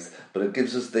stick, you're right. But it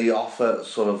gives us the offer,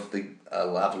 sort of a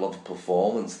level of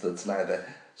performance that's neither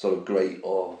sort of great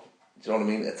or, do you know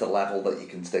what I mean? It's a level that you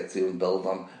can stick to and build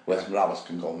on, whereas Mirallas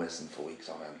can go missing for weeks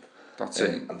on end. That's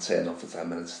it. And turn up for 10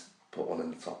 minutes, put one in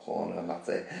the top corner, and that's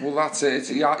it. Well, that's it.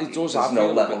 It does have... There's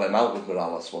no levelling out with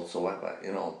Mirallas whatsoever,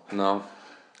 you know. No.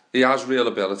 He has real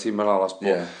ability, Mirallas,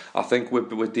 but I think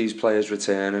with these players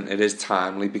returning, it is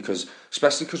timely, because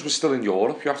especially because we're still in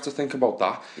Europe, you have to think about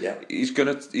that. Yeah. He's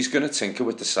gonna tinker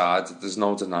with the side. There's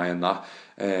no denying that.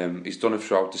 He's done it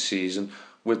throughout the season.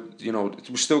 With, you know,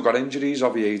 we've still got injuries.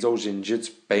 Oviedo's injured,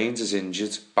 Baines is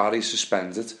injured, Barry's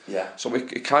suspended. Yeah. So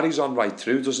it carries on right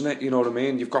through, doesn't it? You know what I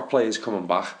mean? You've got players coming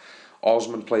back.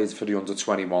 Osman played for the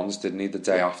under-21s, didn't he? The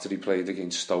day after he played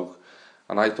against Stoke.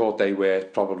 And I thought they were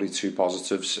probably two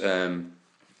positives.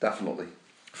 Definitely.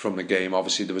 From the game.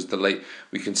 Obviously, there was the late...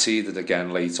 We conceded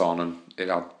again late on, and it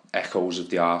had echoes of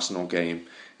the Arsenal game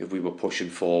if we were pushing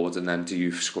forward, and then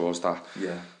Diouf scores that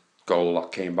goal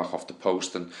that came back off the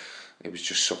post, and it was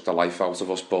just sucked the life out of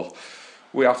us. But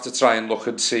we have to try and look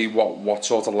and see what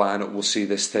sort of lineup we'll see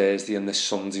this Thursday and this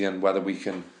Sunday, and whether we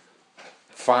can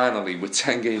finally, with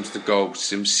 10 games to go,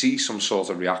 see some sort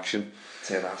of reaction.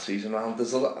 Turn that season around.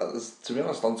 There's to be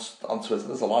honest, on Twitter,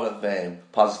 there's a lot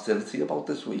of positivity about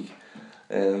this week.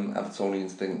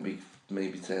 Evertonians think we've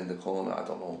maybe turned the corner. I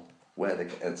don't know where they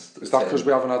get. Is that because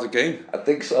we haven't had a game? I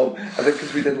think so. I think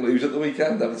because we didn't lose at the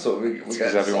weekend.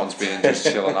 Because everyone's been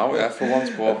just chilling out, for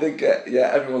once. But I think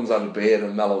everyone's had a beer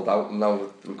and mellowed out, and now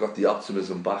we've got the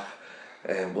optimism back.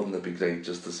 Wouldn't it be great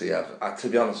just to see? To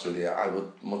be honest with you, I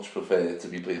would much prefer to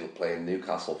be playing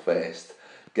Newcastle first,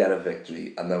 get a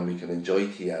victory, and then we can enjoy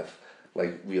Kiev.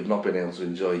 Like, we have not been able to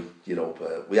enjoy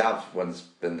Europa. We have when it's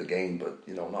been the game, but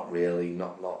not really.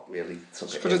 Not really.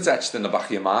 It's because it's etched in the back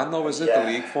of your mind, though, is it? The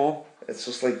league form. It's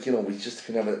just like, we just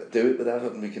can never do it with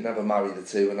Everton. We can never marry the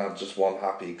two and have just one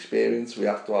happy experience. We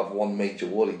have to have one major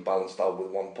worry balanced out with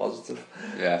one positive.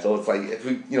 Yeah. So it's like, if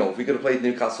we could have played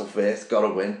Newcastle first, got to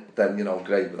win, then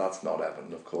great. But that's not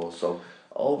Everton, of course. So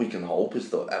all we can hope is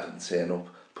that Everton turn up,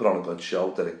 put on a good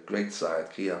show. They're a great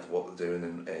side. Kiev, what they're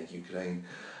doing in Ukraine.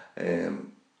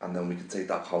 And then we can take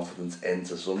that confidence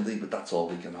into Sunday, but that's all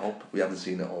we can hope. We haven't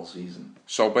seen it all season.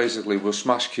 So basically, we'll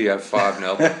smash Kiev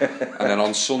 5-0, and then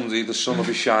on Sunday the sun will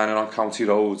be shining on County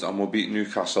Road, and we'll beat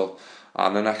Newcastle.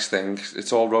 And the next thing,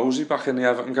 it's all rosy back in the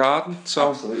Everton Garden.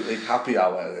 So absolutely happy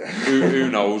hour.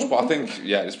 who knows? But I think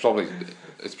it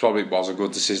probably was a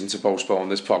good decision to postpone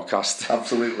this podcast.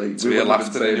 Absolutely, to be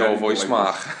laughter in your voice,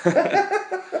 Mark.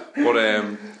 But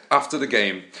after the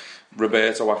game,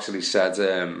 Roberto actually said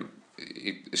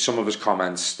some of his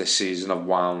comments this season have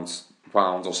wound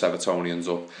us Evertonians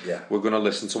up. Yeah. We're going to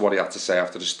listen to what he had to say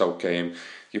after the Stoke game.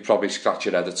 You probably scratch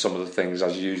your head at some of the things,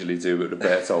 as you usually do with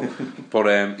Roberto.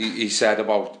 But he said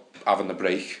about having the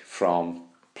break from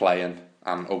playing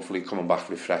and hopefully coming back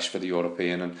refreshed for the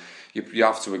European. And you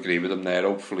have to agree with him there.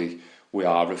 Hopefully we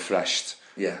are refreshed.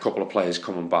 Yeah. A couple of players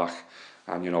coming back,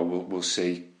 and we'll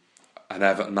see an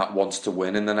Everton that wants to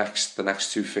win in the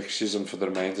next two fixtures and for the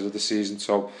remainder of the season.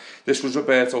 So this was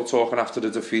Roberto talking after the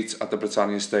defeat at the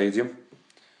Britannia Stadium.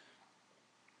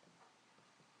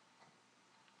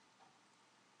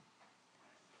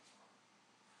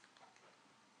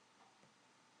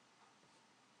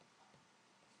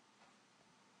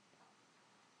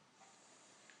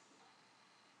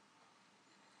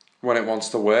 When it wants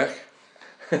to work.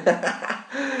 Oh,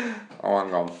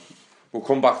 hang on. We'll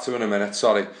come back to it in a minute,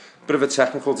 sorry. Bit of a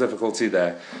technical difficulty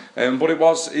there. But it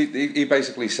was, he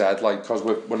basically said, like, because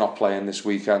we're not playing this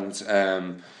weekend,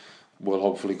 will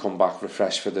hopefully come back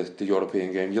refreshed for the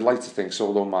European game. You'd like to think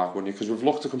so, though, Mark, wouldn't you? Because we've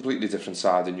looked a completely different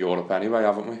side in Europe anyway,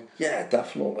 haven't we? Yeah,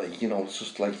 definitely. You know, it's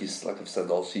just like I've said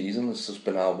all season, it's just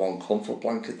been our one comfort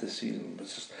blanket this season.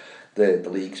 It's just the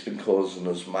league's been causing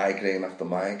us migraine after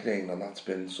migraine, and that's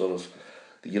been sort of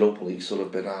the Europa League sort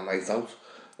of been our night out.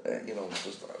 You know, it's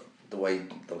just the way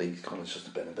the league's gone, it's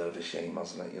just been a bit of a shame,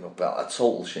 hasn't it? You know, but a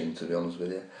total shame, to be honest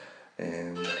with you.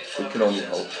 We can only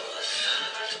hope.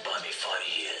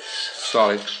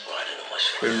 Sorry,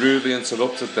 been rudely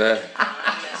interrupted there.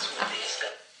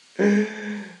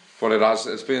 But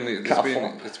it's been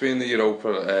the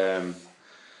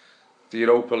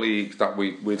Europa League that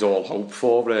we'd all hoped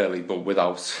for, really, but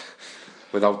without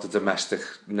the domestic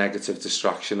negative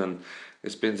distraction, and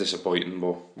it's been disappointing,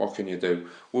 but what can you do?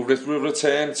 We'll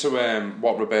return to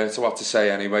what Roberto had to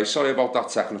say anyway. Sorry about that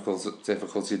technical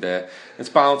difficulty there. It's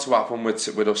bound to happen with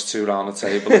us two round the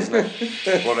table, isn't it?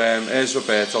 But here's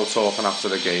Roberto talking after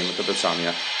the game at the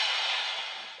Britannia.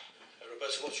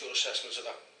 Roberto, what's your assessment of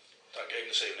that game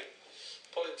this evening?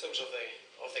 Paul, in terms of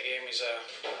the game, is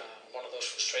one of those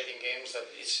frustrating games that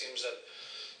it seems that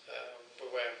we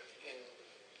were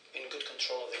in good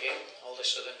control of the game. All of a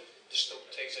sudden, the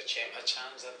Stoke takes a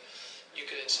chance that you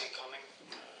couldn't see coming.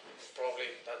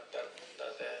 Probably that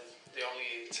the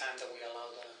only time that we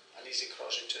allowed an easy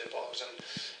cross into the box, and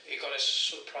he got a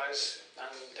surprise,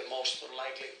 and the most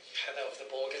unlikely header of the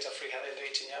ball gets a free header in the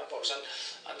 18-yard box, and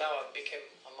that became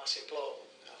a massive blow.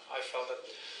 I felt that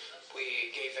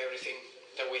we gave everything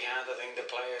that we had. I think the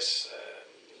players,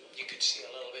 you could see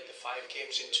a little bit the 5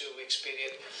 games in 2 weeks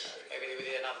period. Maybe we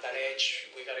didn't have that edge.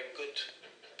 We got in good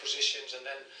positions, and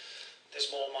then there's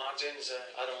more margins.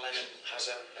 Adam Lennon has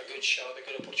a good shot, a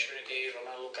good opportunity.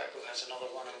 Romelu Lukaku has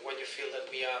another one. And when you feel that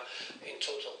we are in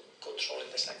total control in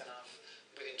the second half,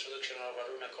 with the introduction of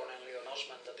Aruna, Cornelio and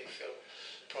Osman, that they feel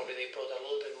probably they brought a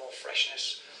little bit more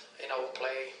freshness in our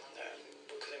play.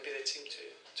 We couldn't be the team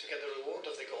to get the reward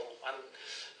of the goal, and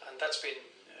that's been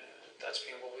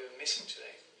what we were missing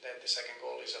today. Then the second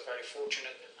goal is a very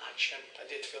fortunate action. I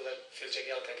did feel that Phil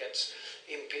Jagielka gets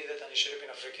impeded, and it should have been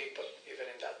a free kick, but even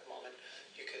in that moment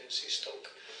you couldn't see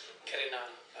Stoke getting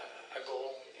a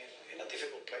goal in a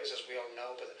difficult place, as we all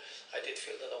know. But I did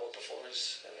feel that our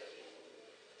performance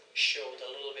showed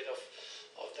a little bit of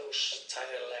those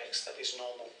tired legs that is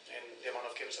normal in the amount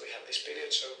of games that we have this period.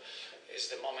 So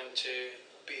it's the moment to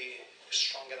be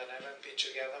stronger than ever, be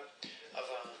together, have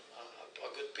a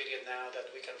good period now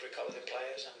that we can recover the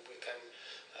players and we can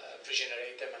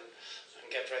regenerate them and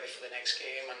get ready for the next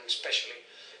game. And especially,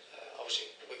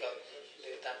 obviously, we got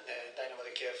the Dynamo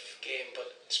de Kiev game,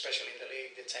 but especially in the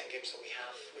league, the 10 games that we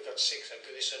have, we got 6 at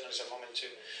Goodison. It's a moment to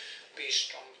be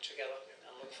strong together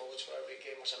and look forward to every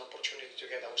game as an opportunity to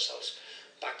get ourselves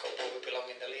back up where we belong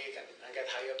in the league and get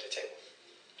higher up the table.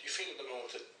 Do you feel at the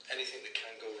moment that anything that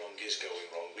can go wrong is going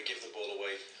wrong? We give the ball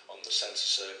away on the centre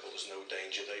circle, there's no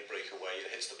danger, they break away,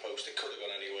 it hits the post, it could have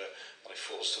gone anywhere, and it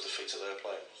falls to the feet of their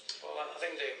player. Well, I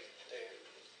think the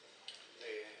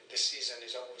season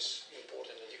is always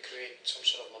important that you create some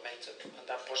sort of momentum, and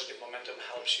that positive momentum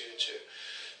helps you to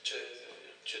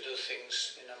do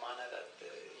things in a manner that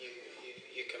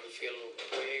you can feel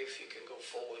brave, you can go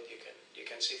forward, you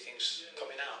can see things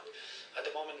coming out. At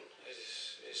the moment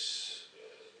is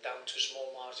down to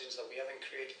small margins that we haven't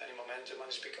created any momentum, and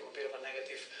it's become a bit of a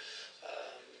negative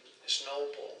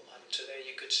snowball. And today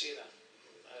you could see that,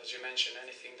 as you mentioned,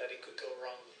 anything that it could go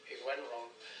wrong, it went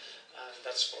wrong, and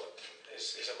that's what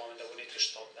is a moment that we need to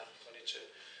stop that. We need to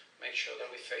make sure that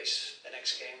we face the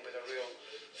next game with a real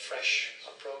fresh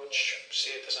approach,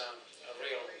 see it as a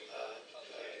real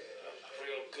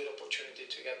good opportunity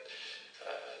to get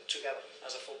together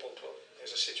as a football club.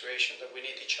 There's a situation that we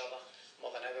need each other more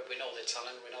than ever. We know the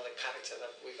talent, we know the character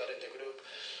that we got in the group,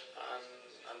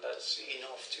 and that's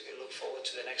enough to look forward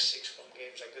to the next 6 home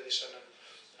games at Goodison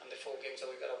and the 4 games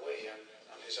that we got away, and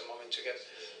it's a moment to get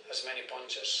as many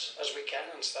points as we can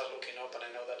and start looking up. And I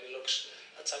know that it looks,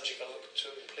 at times you can look too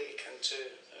bleak and too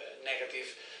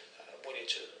negative. We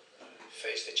need to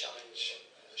face the challenge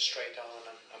straight on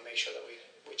and make sure that we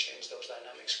change those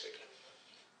dynamics quickly.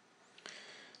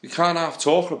 You can't half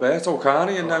talk Roberto, can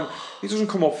he? And then he doesn't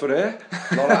come up for air.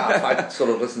 No, I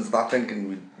sort of listened to that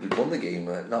thinking we'd won the game.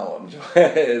 No, I'm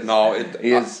joking. No,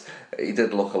 he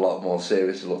did look a lot more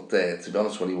serious. He looked, to be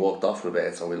honest, when he walked off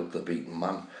Roberto, he looked a beaten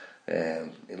man.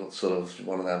 He looked sort of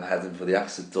one of them heading for the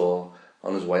exit door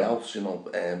on his way out, you know.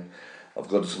 I've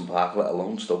got some Park, let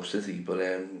alone Stoke City, but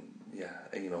yeah,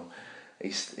 you know,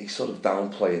 he's sort of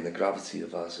downplaying the gravity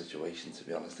of our situation, to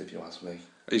be honest, if you ask me.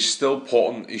 He's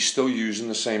still using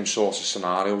the same sort of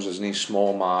scenarios, isn't he?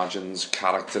 Small margins,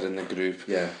 character in the group.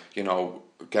 Yeah. You know,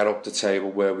 get up the table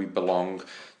where we belong.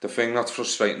 The thing that's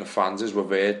frustrating the fans is we've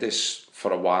heard this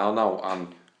for a while now,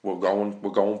 and we're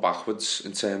going backwards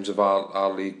in terms of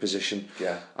our league position,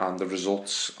 and the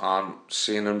results aren't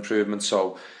seeing an improvement.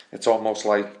 So it's almost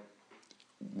like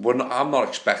I'm not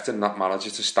expecting that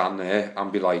manager to stand there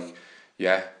and be like,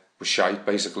 yeah, we're shite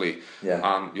basically,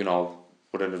 and you know,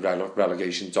 we're in a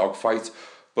relegation dogfight.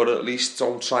 But at least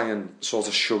don't try and sort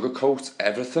of sugarcoat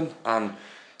everything. And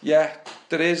yeah,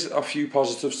 there is a few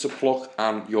positives to pluck,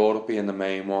 and Europe being the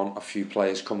main one, a few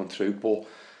players coming through. But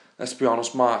let's be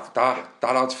honest, Mark, that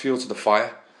adds fuel to the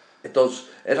fire. It does.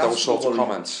 Those sorts of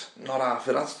comments. Not half.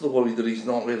 It adds to the worry that he's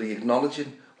not really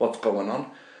acknowledging what's going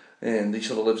on. And he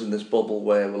sort of lives in this bubble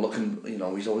where we're looking, you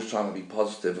know, he's always trying to be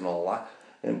positive and all that.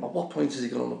 At what point is he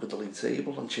going to look at the league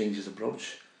table and change his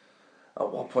approach? At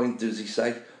what point does he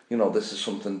say, you know, this is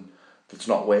something that's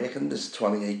not working, there's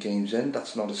 28 games in,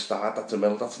 that's not a start, that's a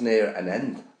middle, that's near an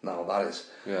end now, that is.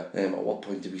 At what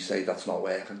point do we say that's not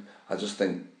working? I just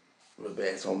think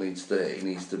Roberto needs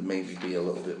to maybe be a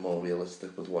little bit more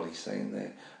realistic with what he's saying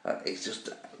there. It's just,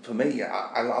 for me,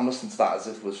 I'm listening to that as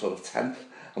if we're sort of 10th,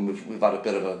 and we've had a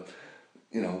bit of a,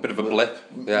 you know... Bit of a blip,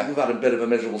 yeah. We've had a bit of a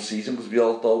miserable season because we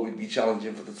all thought we'd be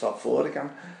challenging for the top 4 again.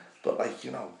 But, like,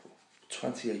 you know,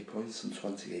 28 points in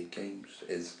 28 games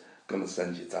is going to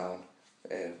send you down.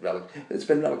 It's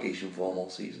been relegation form all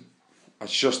season. I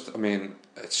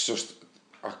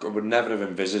would never have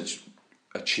envisaged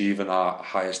achieving our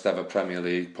highest ever Premier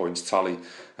League points tally,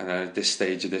 and then at this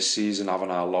stage of this season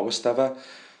having our lowest ever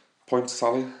points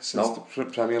tally since the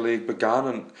Premier League began.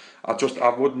 And I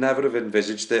would never have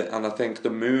envisaged it. And I think the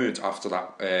mood after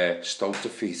that Stoke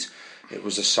defeat, it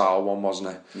was a sour one, wasn't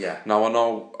it? Yeah. Now I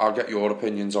know I'll get your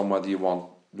opinions on whether you want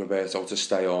Roberto to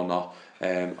stay or not.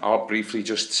 I'll briefly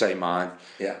just say mine,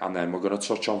 and then we're going to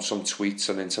touch on some tweets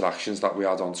and interactions that we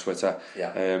had on Twitter.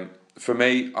 For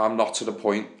me, I'm not to the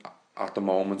point at the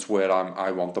moment where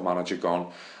I want the manager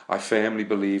gone. I firmly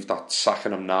believe that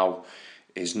sacking him now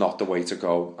is not the way to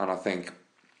go, and I think,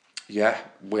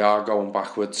 we are going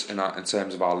backwards in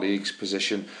terms of our league's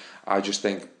position. I just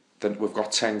think that we've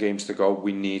got 10 games to go.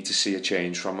 We need to see a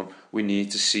change from him. We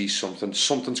need to see something.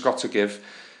 Something's got to give.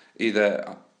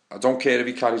 Either, I don't care if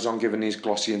he carries on giving these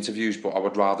glossy interviews, but I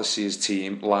would rather see his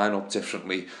team line up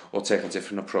differently or take a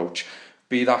different approach.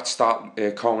 Be that start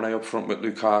Kone up front with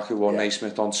Lukaku or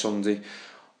Naismith on Sunday,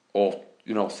 or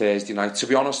Thursday night. To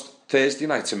be honest, Thursday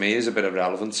night to me is a bit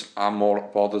irrelevant. I'm more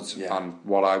bothered, and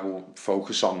what I will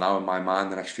focus on now in my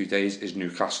mind the next few days is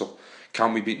Newcastle.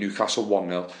 Can we beat Newcastle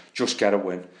 1-0? Just get a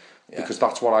win. Because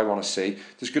that's what I want to see.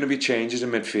 There's going to be changes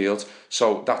in midfield,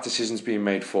 so that decision's being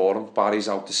made for him. Barry's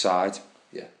out the side.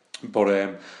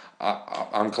 But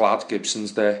I'm glad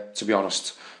Gibson's there, to be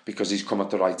honest, because he's come at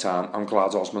the right time. I'm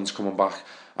glad Osman's coming back.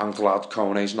 I'm glad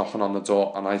Kone's knocking on the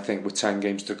door, and I think with 10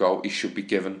 games to go, he should be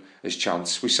given his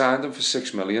chance. We signed him for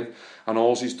 $6 million, and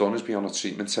all he's done is be on a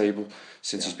treatment table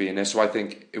since he's been here. So I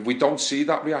think if we don't see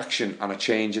that reaction and a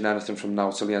change in anything from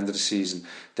now till the end of the season,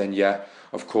 then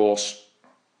of course,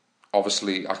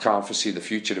 obviously I can't foresee the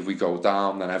future. If we go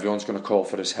down, then everyone's going to call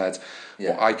for his head.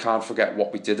 But I can't forget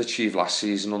what we did achieve last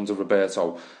season under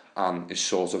Roberto, and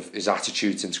his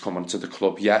attitude since coming to the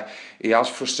club. He has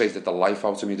frustrated the life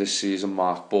out of me this season,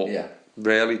 Mark, but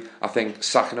really I think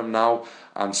sacking him now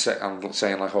and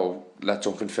saying like, let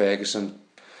Duncan Ferguson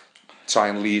try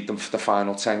and lead them for the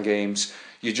final 10 games,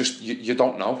 you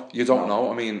don't know.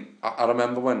 Know. I mean, I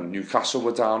remember when Newcastle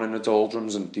were down in the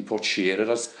doldrums and they put Shearer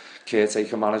as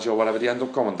caretaker manager or whatever. They ended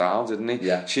up going down, didn't he?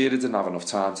 Shearer didn't have enough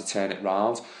time to turn it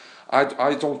round.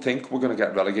 I don't think we're going to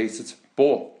get relegated,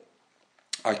 but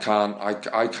I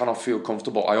cannot feel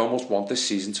comfortable. I almost want this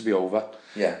season to be over.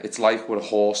 It's like we're a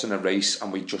horse in a race,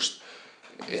 and we're just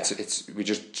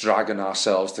dragging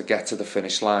ourselves to get to the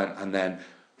finish line and then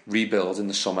rebuild in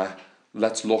the summer.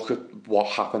 Let's look at what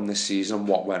happened this season,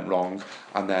 what went wrong,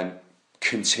 and then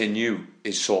continue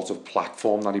his sort of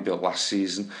platform that he built last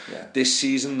season. This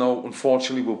season, though,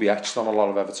 unfortunately, will be etched on a lot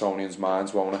of Evertonians'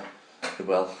 minds, won't it?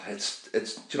 Well, it's do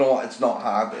you know what? It's not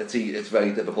hard. It's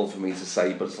very difficult for me to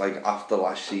say, but it's like after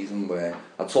last season where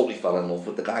I totally fell in love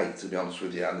with the guy, to be honest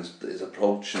with you, and his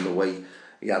approach and the way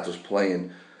he had us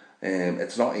playing.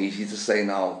 It's not easy to say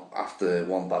now after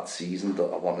one bad season that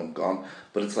I want him gone,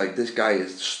 but it's like this guy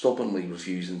is stubbornly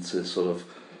refusing to sort of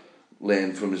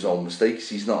learn from his own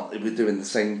mistakes. We're doing the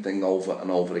same thing over and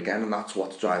over again, and that's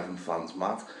what's driving fans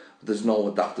mad. There's no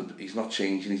adaptability. He's not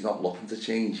changing. He's not looking to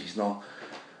change. He's not.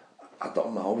 I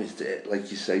don't know. Like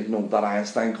you say, that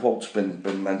Einstein quote's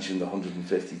been mentioned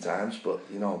 150 times, but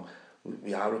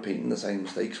we are repeating the same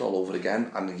mistakes all over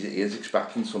again, and he is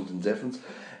expecting something different.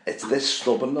 It's this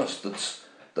stubbornness that's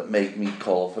that make me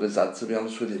call for his head, to be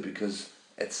honest with you, because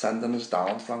it's sending us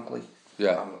down, frankly.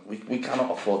 Yeah. And we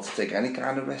cannot afford to take any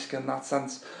kind of risk in that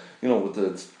sense. You know, with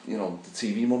the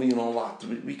TV money and all that,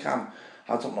 we can.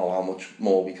 I don't know how much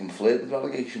more we can flirt with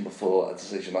relegation before a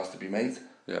decision has to be made.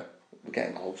 Yeah. We're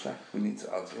getting closer. We need to,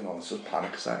 it's just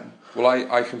panic setting. Well,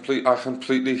 I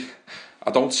completely,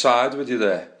 I don't side with you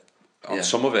there on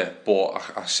some of it, but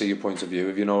I see your point of view,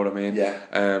 if you know what I mean. Yeah.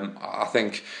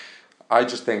 I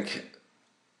just think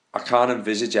I can't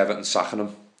envisage Everton sacking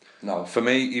him. No. For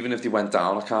me, even if they went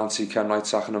down, I can't see Ken Wright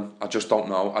sacking him. I just don't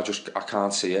know. I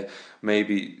can't see it.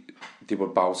 Maybe they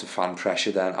would bow to fan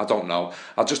pressure then. I don't know.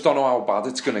 I just don't know how bad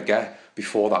it's going to get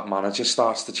before that manager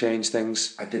starts to change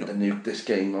things. I think this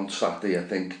game on Saturday, I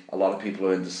think a lot of people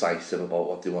are indecisive about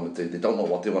what they want to do. They don't know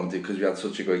what they want to do because we had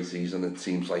such a great season. It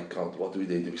seems like, God, what do we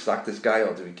do? Do we sack this guy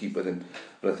or do we keep with him?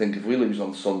 But I think if we lose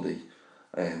on Sunday,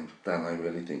 then I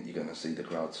really think you're going to see the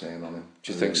crowd saying on him.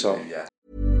 Do you think so? Yeah.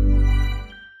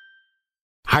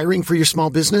 Hiring for your small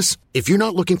business? If you're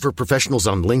not looking for professionals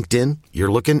on LinkedIn,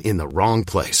 you're looking in the wrong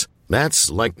place. That's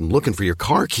like looking for your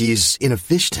car keys in a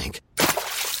fish tank.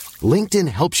 LinkedIn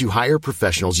helps you hire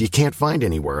professionals you can't find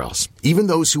anywhere else, even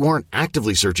those who aren't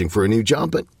actively searching for a new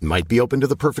job but might be open to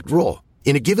the perfect role.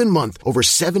 In a given month, over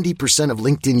 70% of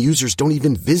LinkedIn users don't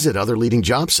even visit other leading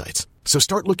job sites. So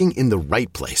start looking in the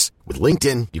right place. With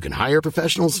LinkedIn, you can hire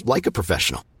professionals like a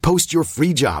professional. Post your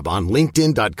free job on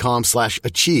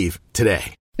linkedin.com/achieve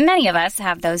today. Many of us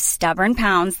have those stubborn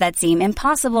pounds that seem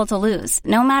impossible to lose,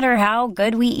 no matter how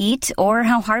good we eat or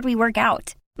how hard we work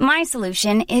out. My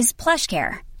solution is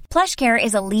PlushCare. PlushCare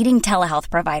is a leading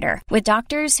telehealth provider with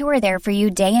doctors who are there for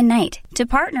you day and night to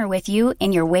partner with you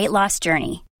in your weight loss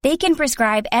journey. They can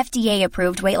prescribe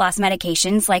FDA-approved weight loss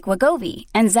medications like Wegovy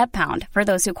and Zepbound for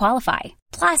those who qualify.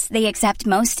 Plus, they accept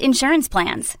most insurance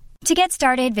plans. To get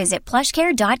started, visit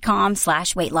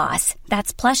plushcare.com/weightloss.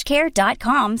 That's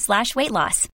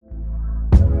plushcare.com/weightloss.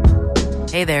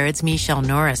 Hey there, it's Michelle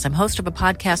Norris. I'm host of a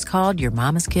podcast called Your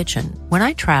Mama's Kitchen. When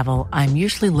I travel, I'm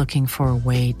usually looking for a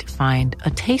way to find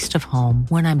a taste of home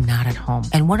when I'm not at home.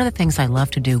 And one of the things I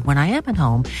love to do when I am at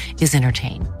home is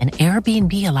entertain. And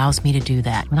Airbnb allows me to do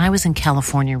that. When I was in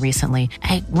California recently,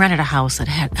 I rented a house that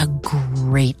had a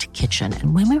great kitchen.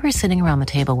 And when we were sitting around the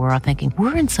table, we were all thinking,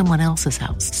 we're in someone else's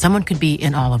house. Someone could be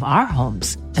in all of our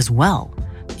homes as well.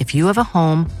 If you have a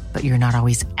home, but you're not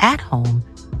always at home,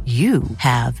 you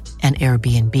have an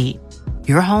Airbnb.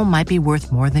 Your home might be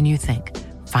worth more than you think.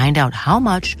 Find out how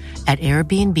much at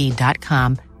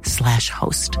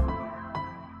airbnb.com/host.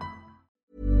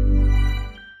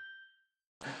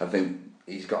 I think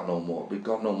we've got no more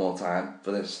time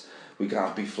for this. We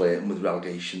can't be flirting with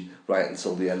relegation right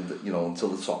until the end, until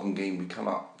the Tottenham game. We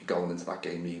cannot be going into that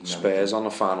game even. Spurs on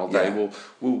the final day.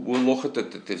 We'll look at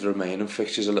the remaining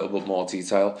fixtures a little bit more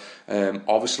detail.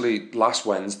 Obviously, last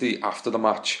Wednesday after the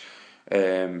match,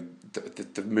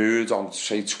 the mood on,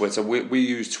 say, Twitter. We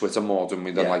use Twitter more than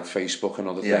we like Facebook and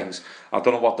other things. I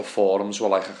don't know what the forums were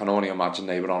like. I can only imagine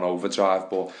they were on overdrive.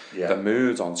 But the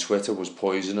mood on Twitter was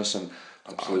poisonous. And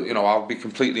I'll be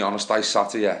completely honest. I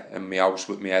sat here in my house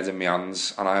with my head in my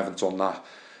hands, and I haven't done that.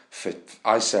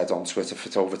 I said on Twitter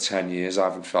for over 10 years I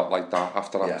haven't felt like that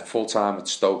after that full time at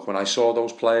Stoke. When I saw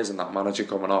those players and that manager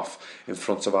coming off in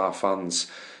front of our fans,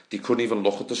 they couldn't even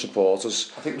look at the supporters.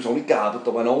 I think it was only Garbutt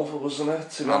that went over, wasn't it?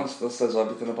 To be honest, that says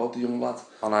everything about the young lad.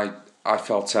 And I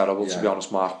felt terrible, to be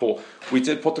honest, Mark. But we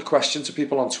did put the question to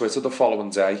people on Twitter the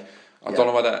following day. I don't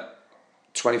know whether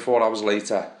 24 hours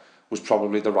later was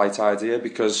probably the right idea,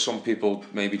 because some people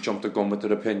maybe jumped the gun with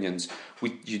their opinions.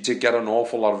 You did get an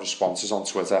awful lot of responses on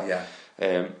Twitter.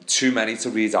 Too many to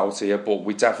read out here, but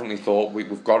we definitely thought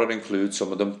we've got to include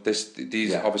some of them.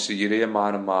 These obviously, you hear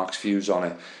mine and Mark's views on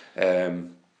it.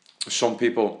 Some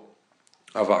people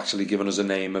have actually given us a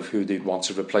name of who they'd want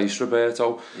to replace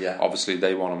Roberto. Obviously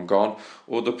they want him gone.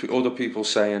 Other people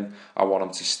saying, I want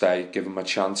him to stay, give him a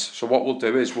chance. So what we'll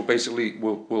do is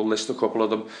we'll list a couple of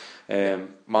them.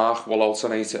 Mark will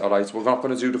alternate it. Alright, we're not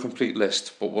going to do the complete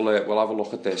list, but we'll have a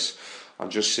look at this and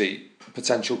just see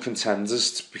potential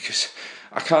contenders, because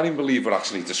I can't even believe we're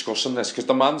actually discussing this, because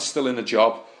the man's still in the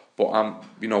job. But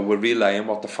we're relaying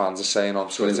what the fans are saying on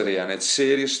Twitter here, and it's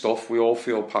serious stuff. We all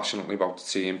feel passionately about the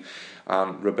team,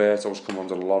 and Roberto's come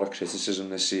under a lot of criticism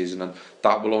this season, and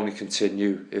that will only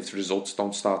continue if the results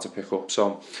don't start to pick up.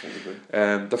 So,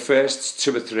 the first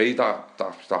two or three that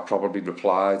probably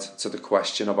replied to the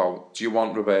question about, do you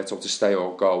want Roberto to stay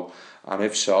or go, and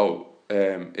if so,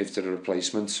 if there are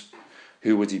replacements,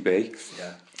 who would he be?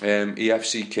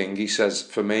 EFC King, he says,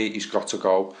 for me, he's got to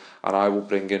go, and I will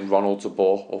bring in Ronald de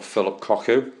Boer or Philip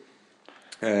Cocu.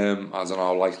 I don't know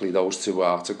how likely those two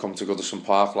are to come to Goodison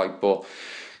Park, but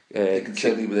they can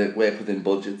certainly work within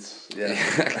budgets. Yeah,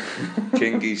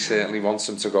 Kingy certainly wants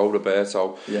him to go,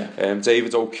 Roberto. Yeah.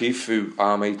 David O'Keefe, who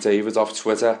our mate David off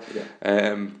Twitter,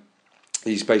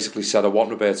 he's basically said, I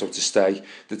want Roberto to stay.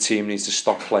 The team needs to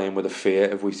stop playing with a fear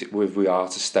if we are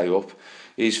to stay up.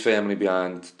 He's firmly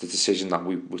behind the decision that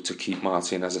we were to keep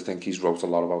Martinez. I think he's wrote a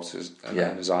lot about it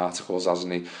in his articles,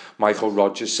 hasn't he? Michael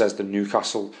Rogers says the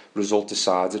Newcastle result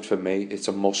decided for me. It's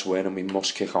a must win and we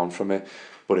must kick on from it.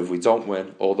 But if we don't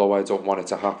win, although I don't want it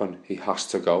to happen, he has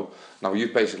to go. Now,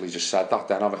 you've basically just said that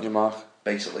then, haven't you, Mark?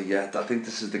 Basically, yeah. I think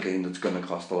this is the game that's going to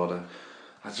cost a lot of...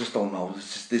 I just don't know.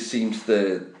 This seems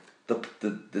the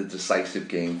decisive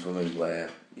game for me where,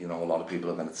 a lot of people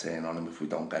are going to turn on him if we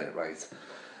don't get it right.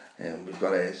 We've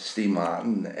got Steve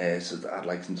Martin said I'd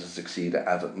like him to succeed at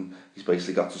Everton. He's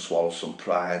basically got to swallow some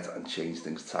pride and change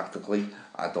things tactically.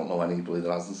 I don't know anybody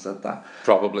that hasn't said that.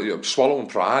 Probably swallowing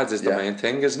pride is the main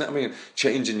thing, isn't it? I mean,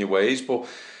 changing your ways, but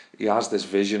he has this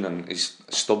vision, and his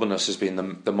stubbornness has been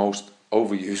the most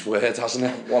overused word, hasn't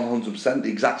it? 100%. The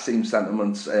exact same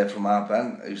sentiments from our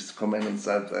Ben, who's come in and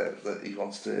said that he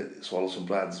wants to swallow some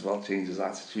pride as well, change his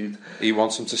attitude. He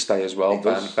wants him to stay as well,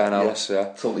 Ben Ellis, yeah.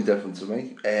 Totally different to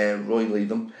me. Roy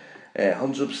Leedham,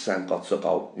 100% got to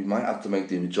go. We might have to make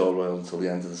do with Joe Royle until the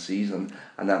end of the season.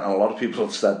 And then a lot of people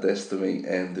have said this to me,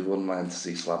 and they wouldn't mind to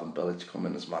see Slaven Bilic come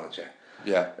in as manager.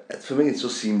 Yeah. For me, it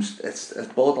just seems it's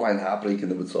borderline heartbreaking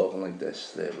that we're talking like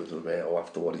this with Roberto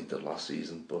after what he did last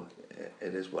season, but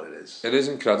it is what it is. It is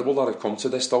incredible that it come to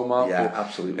this though, Mark. Yeah,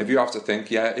 absolutely. If you have to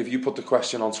think, if you put the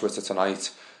question on Twitter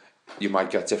tonight, you might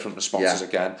get different responses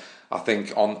again. I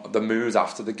think on the mood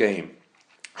after the game,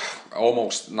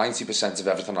 almost 90% of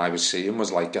everything I was seeing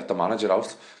was like, get the manager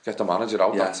out,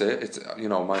 that's it.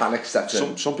 Panic set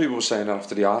in. Some people were saying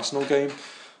after the Arsenal game.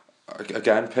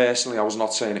 Again, personally, I was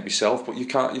not saying it myself, but you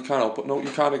can't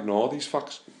ignore these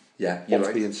facts. Yeah, you're what's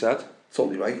right. being said.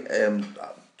 Totally right.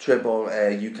 Tribble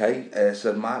UK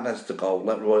said Martinez to go,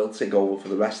 let Royal take over for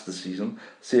the rest of the season,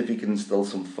 see if he can instill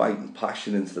some fight and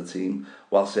passion into the team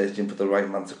while searching for the right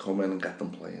man to come in and get them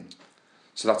playing.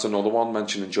 So that's another one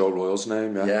mentioning Joe Royle's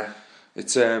name. Yeah.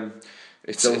 It's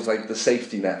sounds like the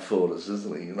safety net for us,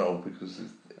 isn't he? Because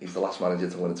he's the last manager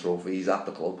to win a trophy. He's at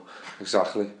the club.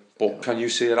 Exactly. But can you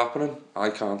see it happening?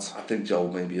 I can't. I think Joe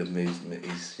maybe have moved.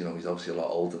 He's obviously a lot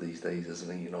older these days,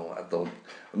 isn't he?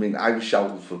 I was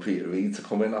shouting for Peter Reid to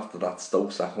come in after that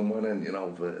Stoke second win,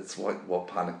 and but it's what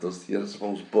panic does to you, I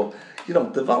suppose. But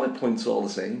the valid points are all the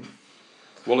same.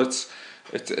 Well,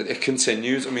 it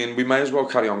continues. I mean, we may as well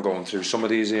carry on going through some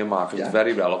of these here, Mark. It's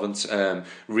very relevant.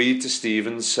 Reid to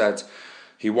Stevens said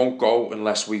he won't go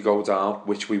unless we go down,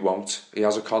 which we won't. He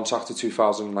has a contract to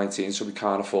 2019, so we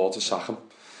can't afford to sack him.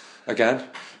 Again,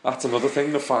 that's another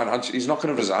thing. The financial, he's not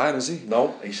going to resign, is he?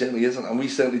 No, he certainly isn't, and we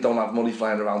certainly don't have money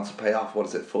flying around to pay off.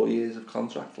 4 years of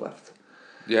contract left?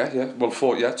 Yeah. Well,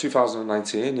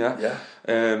 2019. Yeah.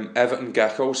 Everton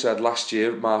Gecko said last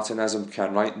year Martinez and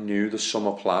Kenwright knew the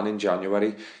summer plan in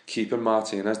January. Keeping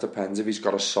Martinez depends if he's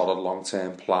got a solid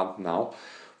long-term plan now.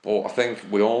 But I think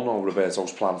we all know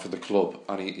Roberto's plan for the club,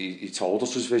 and he told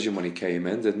us his vision when he came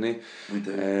in, didn't he? We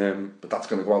do. But that's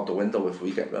going to go out the window if we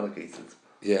get relegated.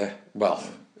 Yeah, well,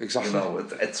 exactly.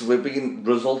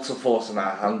 Results are forcing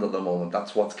our hand at the moment.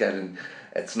 That's what's getting.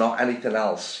 It's not anything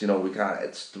else. We can't.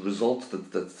 It's the result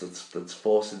that's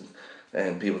forcing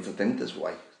people to think this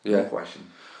way. No question.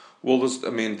 Well,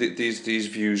 these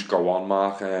views go on,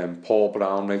 Mark. Paul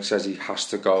Brownrigg says he has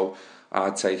to go.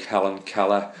 I'd take Helen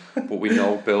Keller, but we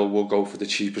know Bill will go for the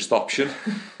cheapest option.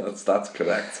 That's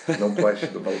correct. No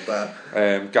question about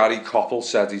that. Gary Coppell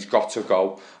said he's got to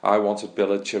go. I wanted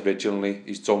Bilic originally.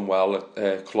 He's done well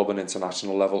at club and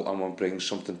international level and will bring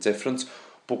something different.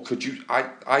 But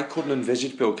I couldn't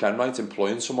envisage Bill Kenwright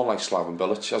employing someone like Slaven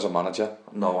Bilic as a manager.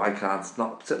 No, I can't.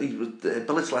 Not particularly.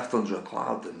 Bilic left under a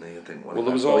cloud, didn't he? I think. Well,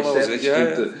 there was all those.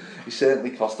 He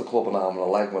certainly cost the club an arm and a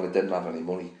leg when it didn't have any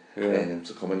money.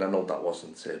 To come in. I know that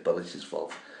wasn't Bilic's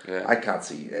fault. I can't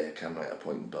see Kenwright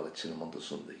appointing Bilic in Monday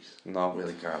Sundays. No,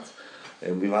 really can't.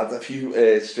 We've had a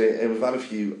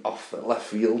few off left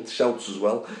field shouts as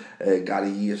well.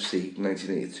 Gary EFC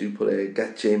 1982 put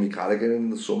get Jamie Carragher in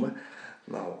the summer.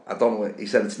 No, I don't know. He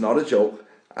said it's not a joke,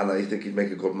 and I think he'd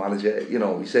make a good manager.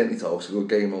 He certainly talks a good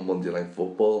game on Monday Night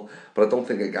Football, but I don't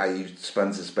think a guy who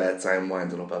spends his spare time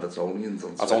winding up Evertonians.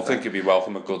 I don't think he'd be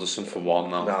welcome at Goodison for one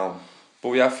now. No.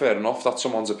 But yeah, fair enough, that's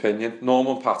someone's opinion.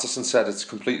 Norman Patterson said it's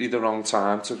completely the wrong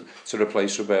time to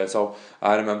replace Roberto.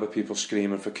 I remember people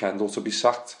screaming for Kendall to be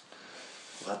sacked.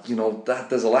 Well, that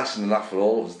there's a lesson in that for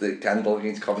all of us. Kendall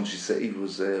against Coventry City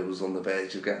was on the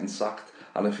verge of getting sacked.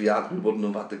 and if we had, we wouldn't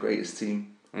have had the greatest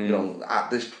team. You know,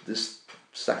 at this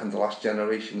second to last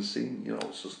generation scene. You know,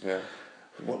 it's just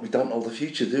what we don't know the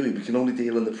future, do we? We can only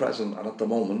deal in the present, and at the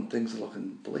moment things are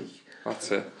looking bleak.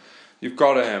 That's it. You've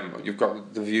got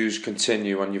the views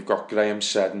continue, and you've got Graham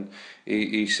Seddon.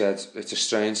 He said it's a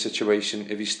strange situation.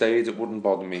 If he stayed, it wouldn't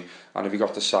bother me, and if he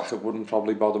got the sack, it wouldn't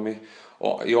probably bother me.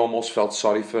 Or he almost felt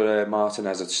sorry for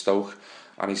Martinez at Stoke,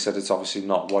 and he said it's obviously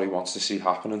not what he wants to see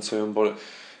happening to him. But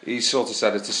he sort of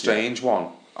said it's a strange one.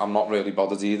 I'm not really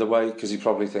bothered either way, because he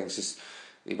probably thinks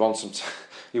he wants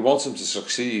him to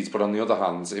succeed, but on the other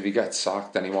hand, if he gets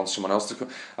sacked, then he wants someone else to come.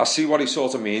 I see what he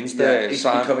sort of means there. He's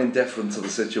becoming different to the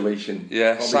situation.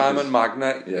 Yeah, Simon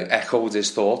Magna echoed his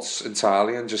thoughts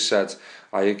entirely and just said,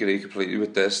 I agree completely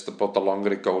with this, but the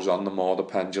longer it goes on, the more the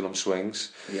pendulum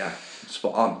swings. Yeah,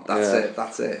 spot on.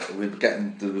 That's it. We're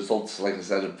getting the results, like I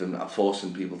said, have been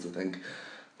forcing people to think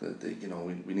that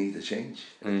we need a change.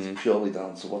 It's purely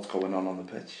down to what's going on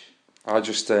the pitch. I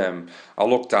just I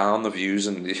look down the views,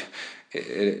 and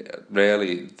it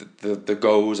really the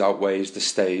goes outweighs the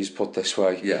stays, put this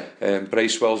way.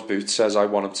 Bracewell's boot says I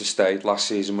want him to stay. Last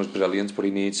season was brilliant, but he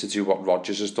needs to do what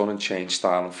Rodgers has done and change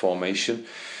style and formation.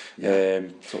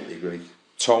 Totally agree.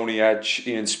 Tony Edge,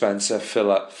 Ian Spencer, Phil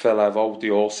Evo, they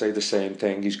all say the same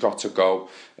thing. He's got to go.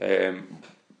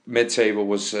 Mid-table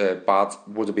was bad,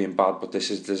 would have been bad, but this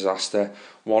is disaster.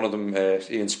 One of them,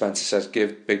 Ian Spencer, says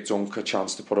give Big Dunk a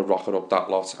chance to put a rocket up that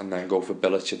lot and then go for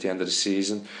Bilic at the end of the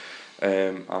season.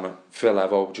 And Phil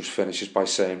Evo just finishes by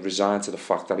saying resign to the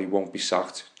fact that he won't be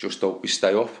sacked, just hope we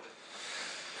stay up.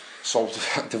 So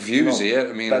the views here,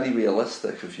 I mean, very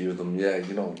realistic, a few of them. Yeah,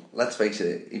 let's face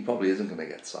it, he probably isn't going to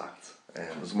get sacked.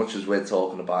 As much as we're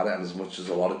talking about it, and as much as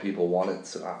a lot of people want it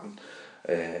to happen,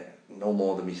 no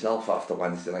more than myself after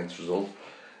Wednesday night's result.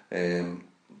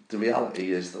 The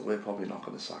reality is that we're probably not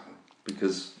going to sack him,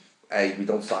 because we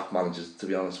don't sack managers, to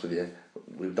be honest with you.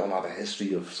 We don't have a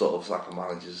history of sort of sacking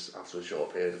managers after a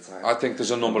short period of time. I think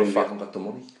there's a number of factors. We haven't got the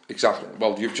money. Exactly.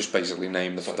 Well, you've just basically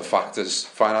named the factors: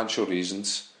 financial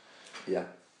reasons,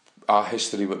 our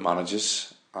history with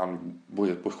managers, and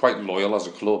we're quite loyal as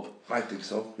a club. I think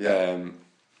so. Yeah.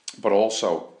 But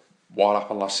also, what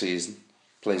happened last season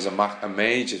plays a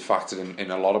major factor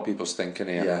in a lot of people's thinking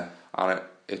here. Yeah. And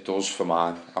it does for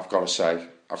mine, I've got to say.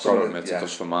 I've got to admit it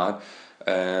does for mine.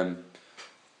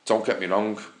 Don't get me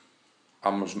wrong,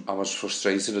 I'm as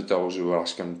frustrated at those who are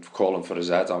calling for his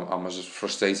head. I'm as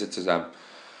frustrated to them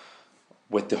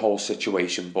with the whole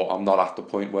situation, but I'm not at the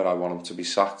point where I want him to be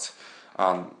sacked.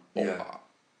 And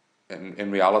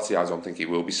in reality, I don't think he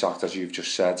will be sacked, as you've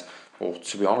just said. But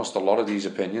to be honest, a lot of these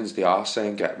opinions, they are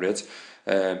saying get rid.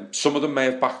 Some of them may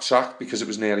have backtracked because it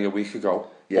was nearly a week ago.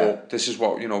 But this is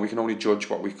what, we can only judge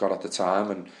what we've got at the time.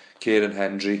 And Kieran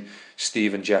Hendry,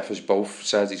 Stephen Jeffers both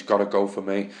said he's got to go for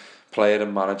me. Player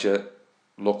and manager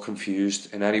look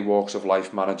confused. In any walks of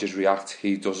life, managers react.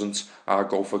 He doesn't. I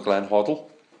go for Glenn Hoddle.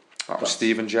 That was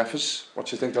Stephen Jeffers. What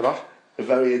do you think of that?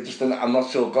 Very interesting. I'm not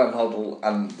sure Glenn Hoddle,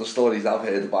 and the stories I've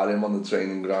heard about him on the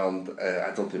training ground,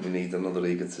 I don't think we need another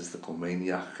egotistical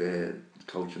maniac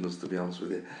coaching us, to be honest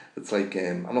with you. It's like,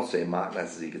 I'm not saying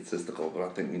Martinez is egotistical, but I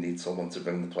think we need someone to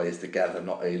bring the players together,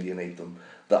 not alienate them.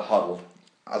 That Hoddle,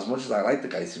 as much as I like the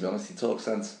guy, to be honest, he talks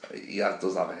sense. He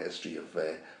does have a history of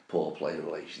poor player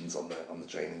relations on the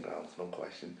training ground, no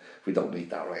question. We don't need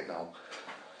that right now.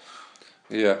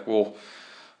 Yeah, well,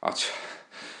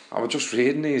 I was just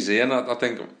reading these here, and I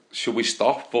think, should we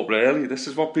stop? But really, this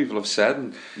is what people have said.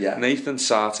 And Nathan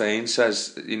Sartain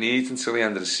says he needs until the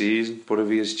end of the season, but if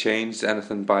he has changed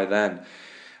anything by then,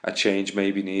 a change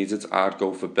may be needed. I'd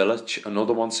go for Bilic.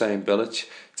 Another one saying Bilic.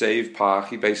 Dave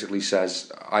Parkey basically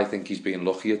says, I think he's been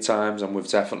lucky at times, and we've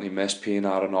definitely missed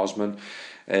Pienaar and Osman.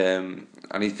 And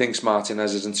he thinks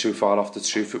Martinez isn't too far off the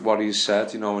truth with what he's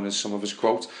said, in some of his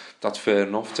quotes. That's fair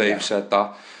enough. Dave said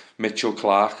that. Mitchell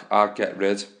Clark, I'd get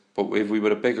rid. But if we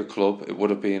were a bigger club, it would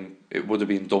have been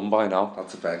done by now.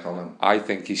 That's a fair comment. I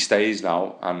think he stays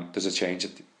now, and there's a change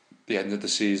at the end of the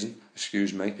season.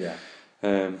 Excuse me. Yeah.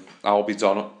 Albie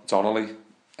Donnelly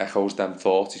echoes them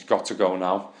thoughts. He's got to go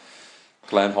now.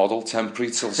 Glenn Hoddle,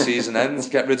 temporary till season ends.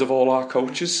 Get rid of all our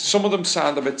coaches. Some of them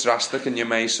sound a bit drastic, and you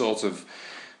may sort of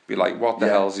be like, what the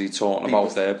hell is he talking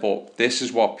about there? But this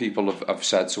is what people have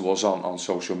said to us on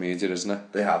social media, isn't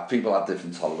it? They have. People have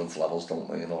different tolerance levels,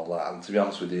 don't they, and all that. And to be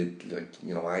honest with you,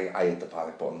 I hit the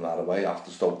panic button right away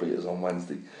after Stoke beat us on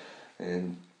Wednesday.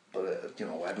 But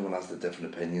everyone has the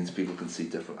different opinions. People can see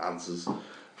different answers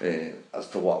as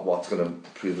to what's going to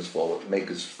prove us forward, make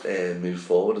us move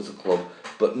forward as a club.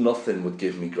 But nothing would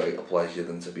give me greater pleasure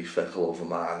than to be fickle over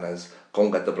Martinez, go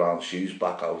and get the brown shoes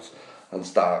back out, and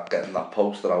start getting that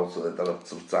poster out that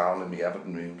it's down in the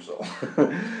Everton room. So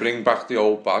bring back the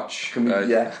old badge.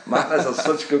 Martinez has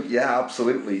such good. Yeah,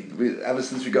 absolutely. Ever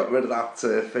since we got rid of that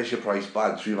Fisher Price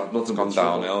badge, we've had nothing. It's gone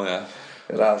downhill. Yeah.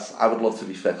 It has. I would love to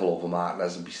be fickle over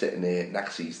Martinez and be sitting here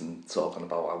next season talking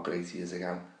about how great he is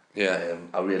again. Yeah,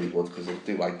 I really would, because I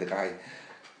do like the guy.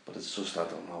 But it's just, I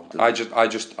don't know. We've got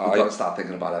to start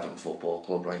thinking about Everton Football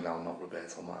Club right now, not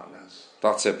Roberto Martinez.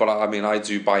 That's it. But I mean, I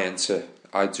do buy into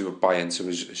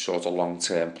his sort of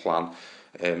long-term plan.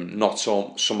 Not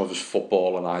some of his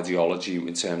football and ideology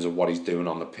in terms of what he's doing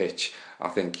on the pitch. I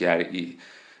think,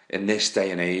 in this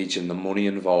day and age, and the money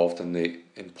involved and the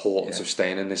importance of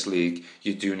staying in this league,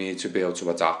 you do need to be able to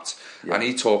adapt. Yeah. And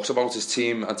he talks about his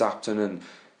team adapting and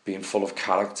being full of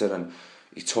character, and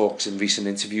he talks in recent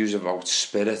interviews about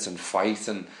spirit and fight,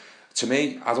 and to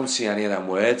me, I don't see any of them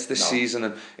words this season,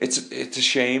 and it's a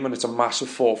shame, and it's a massive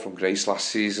fall from grace last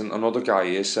season. Another guy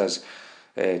here says,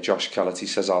 Josh Kellett,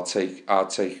 says, I'd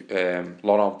take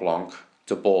Laurent Blanc,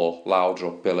 De Boer,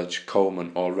 Laudrup, Bilic,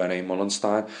 Coleman, or René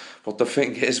Mullenstein. But the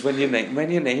thing is, when you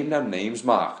name them names,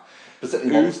 Mark, who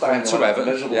come to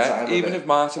Everton? Yeah, even if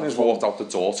Martin has walked out the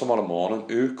door tomorrow morning,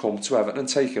 who come to Everton and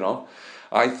take it on?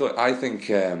 I don't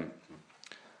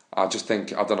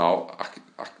know.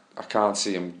 I can't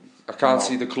see him. I can't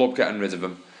see the club getting rid of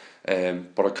him.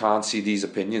 But I can't see these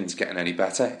opinions getting any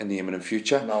better in the imminent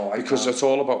future. Because it's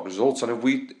all about results. And if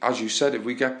we, as you said, if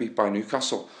we get beat by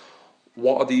Newcastle,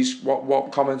 what are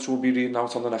comments will be reading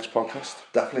out on the next podcast?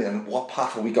 Definitely. And what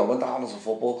path are we going down as a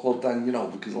football club then?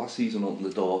 Because last season opened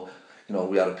the door.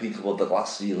 We had a peak above the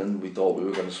glass ceiling. We thought we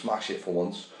were going to smash it for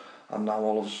once, and now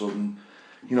all of a sudden,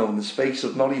 in the space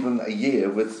of not even a year,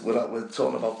 we're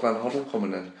talking about Glenn Hoddle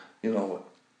coming in.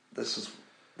 This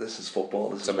is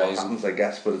football. This is what happens, I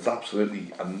guess. But it's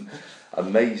absolutely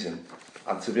amazing.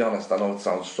 And to be honest, I know it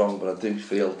sounds strong, but I do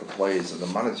feel the players and the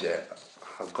manager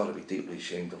have got to be deeply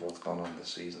ashamed of what's gone on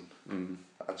this season.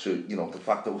 The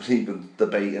fact that we're even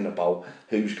debating about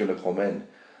who's going to come in.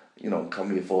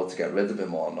 Can we afford to get rid of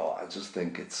him or not? I just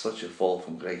think it's such a fall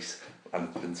from grace, and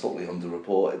it's been totally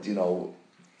underreported.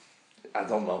 I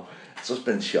don't know. It's just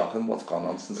been shocking what's gone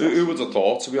on since. Who would have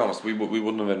thought? To be honest, we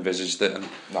wouldn't have envisaged it. And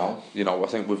no, I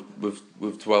think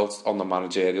we've dwelt on the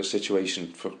managerial situation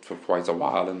for quite a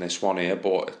while in this one here,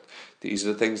 but these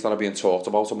are the things that are being talked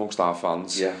about amongst our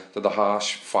fans. Yeah, they're the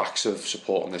harsh facts of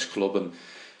supporting this club, and.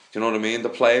 Do you know what I mean? The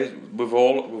players, we've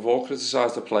all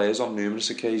criticised the players on numerous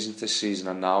occasions this season,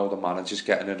 and now the manager's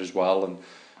getting it as well. And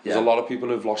there's a lot of people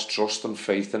who've lost trust and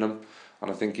faith in him.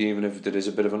 And I think even if there is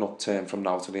a bit of an upturn from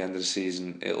now to the end of the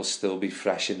season, it'll still be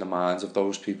fresh in the minds of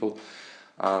those people.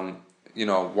 And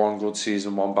one good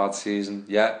season, one bad season,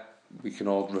 we can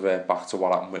all revert back to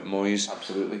what happened with Moyes.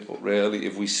 Absolutely. But really,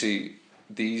 if we see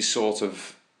these sort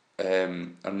of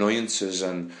annoyances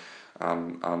and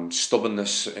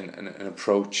stubbornness in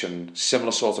approach and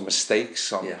similar sort of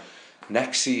mistakes on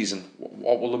next season,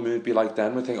 what will the mood be like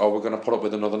then? We think, we're going to put up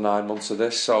with another 9 months of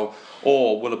this, or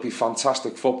will it be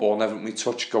fantastic football and everything we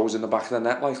touch goes in the back of the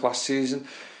net like last season?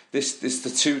 This the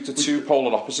two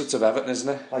polar opposites of Everton, isn't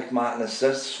it? Like Martin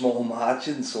says, small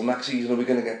margins. So next season, are we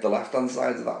going to get the left hand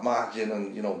side of that margin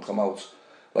and come out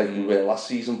like we were last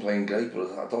season playing great?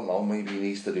 But I don't know. Maybe he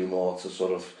needs to do more to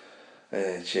sort of.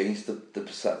 Change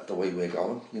the way we're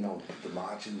going. The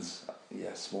margins,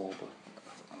 small, but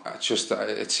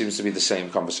it seems to be the same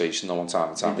conversation no one time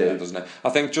and time again, doesn't it? I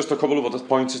think just a couple of other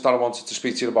points that I wanted to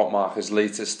speak to you about, Mark, his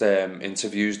latest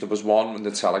interviews. There was one in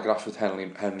the Telegraph with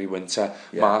Henry Winter,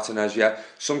 Martinez.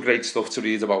 Some great stuff to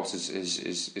read about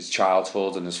his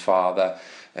childhood and his father,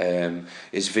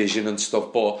 his vision and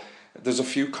stuff, but there's a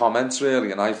few comments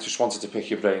really, and I just wanted to pick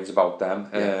your brains about them,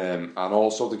 and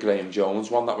also the Graham Jones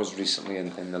one that was recently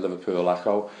in the Liverpool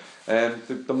Echo.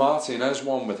 The Martinez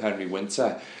one with Henry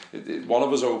Winter, one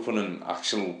of his opening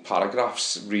actual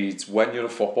paragraphs reads, when you're a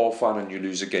football fan and you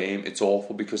lose a game, it's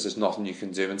awful because there's nothing you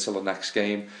can do until the next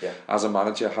game. As a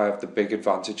manager, I have the big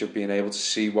advantage of being able to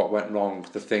see what went wrong,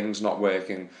 the things not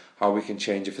working, how we can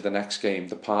change it for the next game,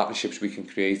 the partnerships we can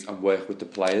create and work with the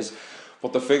players.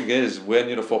 But the thing is, when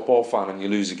you're a football fan and you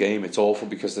lose a game, it's awful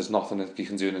because there's nothing that you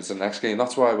can do into the next game.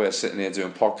 That's why we're sitting here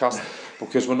doing podcasts,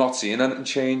 because we're not seeing anything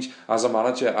change. As a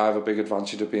manager, I have a big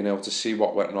advantage of being able to see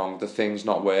what went wrong, the things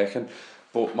not working.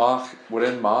 But Mark, we're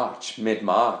in March,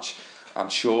 mid-March,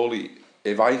 and surely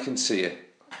if I can see it,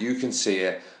 you can see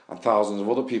it, and thousands of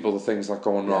other people, the things that are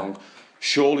going wrong,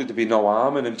 surely there'd be no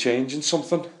harm in him changing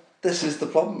something. This is the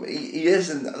problem. He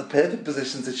is in the perfect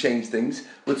position to change things.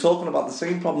 We're talking about the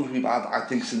same problems we've had, I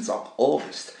think, since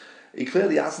August. he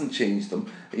clearly hasn't changed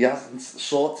them. He hasn't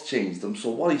sought to change them. So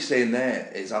what he's saying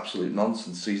there is absolute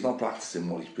nonsense. So he's not practicing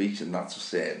what he's preaching, that's for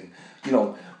certain. You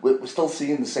know, we're still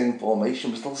seeing the same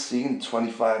formation. We're still seeing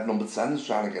 25 number 10s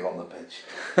trying to get on the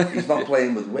pitch. He's not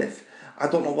playing with width. I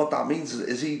don't know what that means.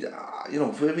 Is he, you know,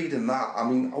 if we're reading that, I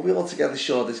mean, are we altogether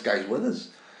sure this guy's with us?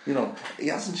 You know, he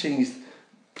hasn't changed.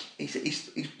 He's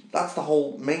that's the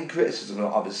whole main criticism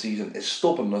of his season, is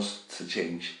stubbornness to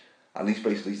change. And he's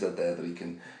basically said there that he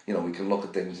can, you know, we can look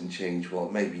at things and change. Well,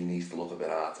 maybe he needs to look a bit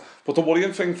harder. But the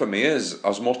worrying thing for me is,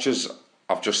 as much as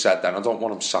I've just said then, I don't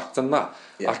want him sacked and that.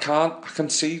 Yeah. I can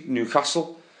see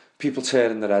Newcastle, people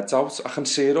tearing their heads out. I can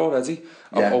see it already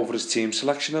over his team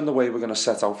selection and the way we're going to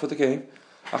set out for the game.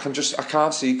 I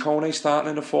can't see Kone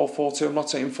starting in a 4-4-2. I'm not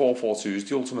saying 4-4-2 is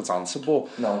the ultimate answer,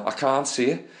 but no. I can't see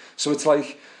it. So it's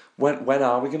like, when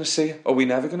are we going to see it? Are we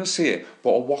never going to see it?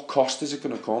 But at what cost is it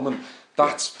going to come? And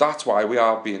that's why we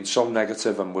are being so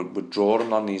negative and we're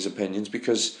drawing on these opinions,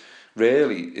 because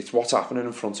really it's what's happening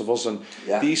in front of us. And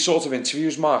these sort of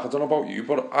interviews, Mark, I don't know about you,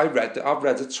 but I've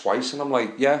read it twice and I'm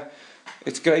like, yeah,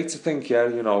 it's great to think, yeah,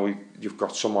 you know, you've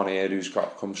got someone here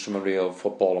comes from a real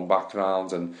footballing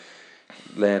background and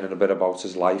learning a bit about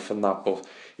his life and that, but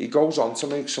he goes on to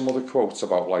make some other quotes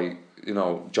about, like, you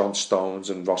know, John Stones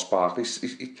and Ross Barkley,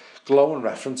 glowing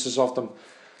references of them.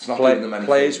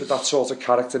 Players with that sort of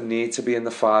character need to be in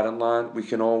the firing line. We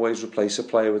can always replace a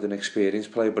player with an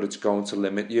experienced player, but it's going to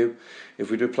limit you. If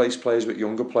we replace players with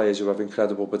younger players who have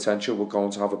incredible potential, we're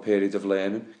going to have a period of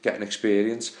learning, getting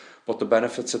experience, but the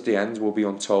benefits at the end will be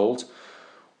untold.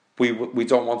 We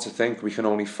don't want to think we can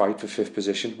only fight for fifth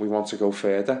position. We want to go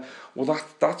further. Well,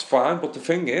 that's fine, but the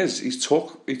thing is, he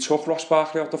took Ross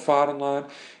Barkley out the firing line.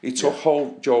 He took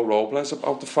Joe Robles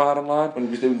out the firing line. And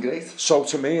he was doing great. So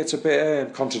to me, it's a bit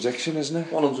of contradiction, isn't it?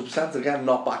 100%. Again,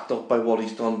 not backed up by what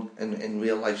he's done in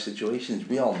real life situations.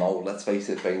 We all know, let's face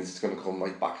it, Baines is going to come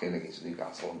right back in against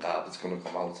Newcastle, and Darby's going to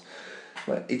come out.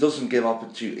 But he doesn't give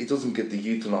the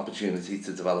youth an opportunity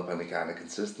to develop any kind of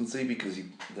consistency, because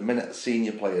the minute a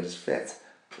senior player is fit,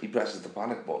 he presses the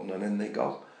panic button and in they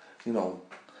go. You know.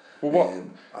 Well,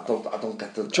 what? I don't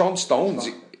get the. John Stones.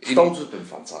 Stones has been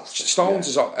fantastic. Stones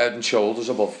is head and shoulders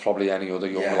above probably any other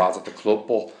young lad at the club,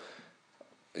 but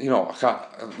you know, I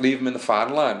can't leave him in the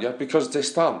firing line, because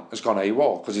Distan has gone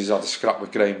AWOL because he's had a scrap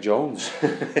with Graham Jones.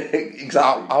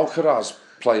 Exactly. Alcaraz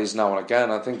plays now and again.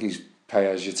 I think he's pay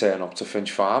as you turn up to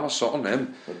Finch Farm or something.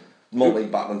 Him. Molly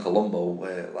Batman Colombo,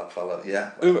 that fella,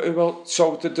 Well,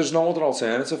 so there's no other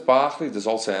alternative. Barkley, there's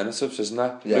alternatives, isn't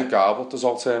there? Luke Garbutt, there's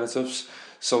alternatives.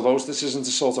 So those decisions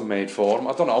are sort of made for him.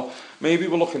 I don't know, maybe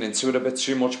we're looking into it a bit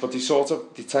too much, but they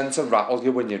tend to rattle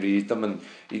you when you read them. And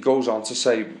he goes on to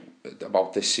say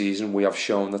about this season, we have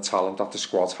shown the talent that the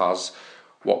squad has.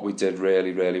 What we did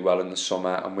really, really well in the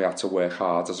summer, and we had to work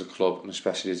hard as a club, and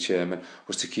especially the chairman,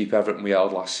 was to keep everything we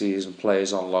held last season,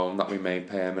 players on loan that we made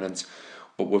permanent.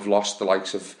 But we've lost the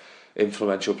likes of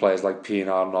influential players like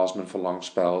Pienaar and Osman for long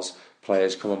spells.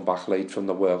 Players coming back late from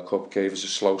the World Cup gave us a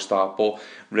slow start. But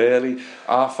really,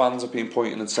 our fans have been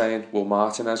pointing and saying, well,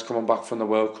 Martinez coming back from the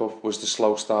World Cup was the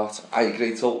slow start. I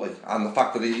agree totally. And the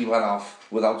fact that he went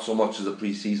off without so much as a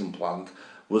pre-season planned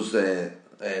was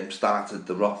started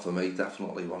the rot for me,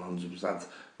 definitely, 100%.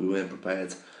 We weren't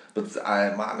prepared. But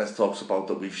Martinez talks about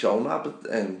that we've shown that, but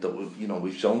that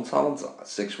we've shown talent.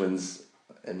 6 wins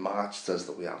in March says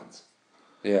that we haven't.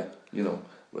 Yeah. You know,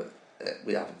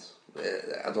 we haven't.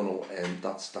 I don't know,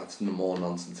 that's no more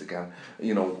nonsense again.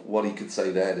 You know, what he could say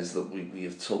there is that we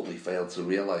have totally failed to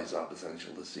realise our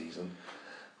potential this season.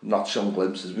 Not shown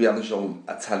glimpses. We haven't shown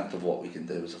a tenth of what we can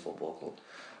do as a football club.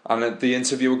 And the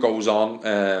interviewer goes on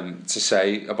to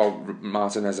say about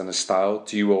Martinez and his style,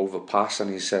 do you overpass?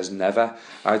 And he says, never.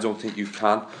 I don't think you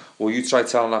can. Well, you try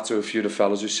telling that to a few of the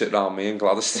fellas who sit around me in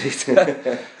Gladys Street.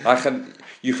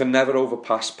 You can never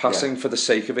overpass. Passing for the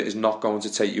sake of it is not going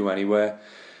to take you anywhere.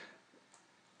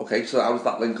 Okay, so how was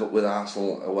that link up with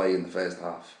Arsenal away in the first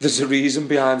half? There's a reason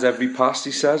behind every pass,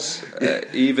 he says.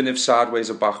 Even if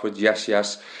sideways or backward,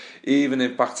 yes. Even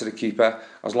if back to the keeper,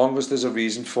 as long as there's a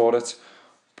reason for it.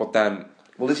 But then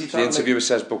the interviewer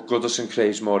says, but Goodison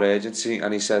creates more urgency,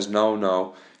 and he says,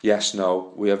 no, yes,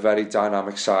 no. We are a very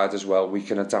dynamic side as well. We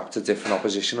can adapt to different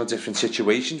opposition or different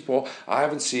situations, but I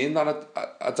haven't seen that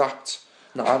adapt.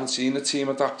 No. I haven't seen the team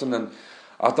adapting, and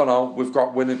I don't know. We've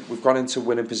gone into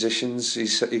winning positions.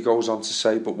 He goes on to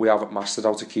say, but we haven't mastered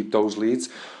how to keep those leads.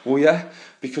 Well, yeah,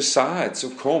 because sides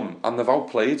have come and they've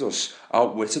outplayed us,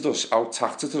 outwitted us,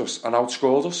 out-tacted us, and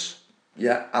outscored us.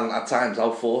 Yeah, and at times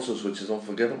outforce us, which is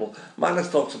unforgivable.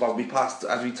 Madness talks about we pass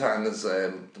every time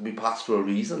we pass for a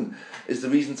reason. Is the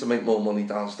reason to make more money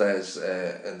downstairs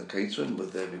in the catering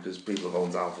because people are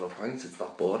going down for a pint? It's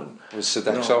that boring. With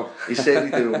Sodexo, he's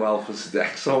certainly doing well for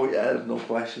Sodexo. Yeah, no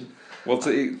question. Well,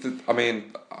 I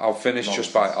mean, I'll finish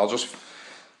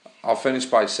I'll finish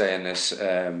by saying this.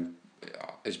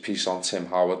 His piece on Tim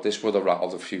Howard. This would have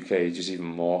rattled a few cages even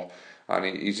more. And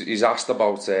he's asked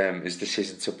about his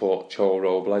decision to put Joel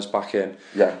Robles back in.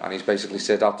 Yeah. And he's basically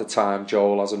said at the time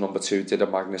Joel as a number 2 did a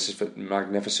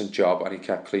magnificent job and he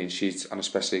kept clean sheets, and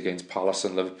especially against Palace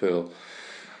and Liverpool.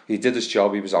 He did his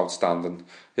job, he was outstanding.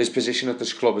 His position at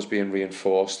this club is being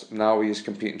reinforced. Now he is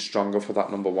competing stronger for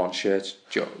that number 1 shirt,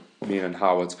 meaning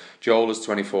Howard. Joel is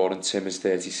 24 and Tim is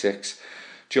 36.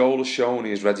 Joel has shown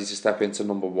he is ready to step into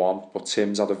number 1, but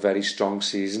Tim's had a very strong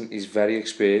season. He's very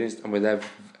experienced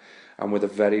and with a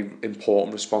very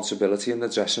important responsibility in the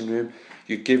dressing room.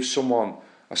 You give someone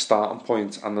a starting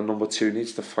point and the number 2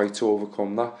 needs to fight to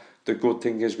overcome that. The good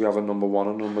thing is we have a number 1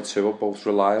 and number 2 are both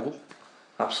reliable.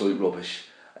 Absolute rubbish.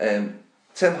 Tim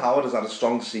Howard has had a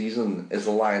strong season is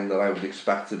a line that I would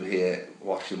expect to hear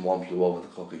watching One Flew Over the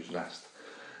Cuckoo's Nest.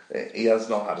 He has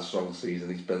not had a strong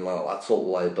season. He's been like a total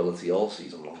liability all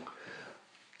season long.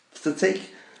 To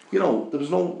take... there was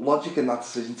no logic in that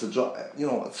decision to drop.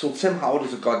 So Tim Howard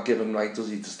has a God-given right, does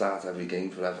he, to start every game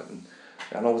for Everton?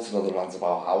 I know it's another rant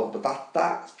about Howard, but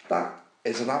that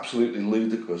is an absolutely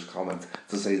ludicrous comment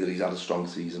to say that he's had a strong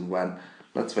season when,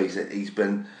 let's face it, he's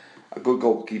been a good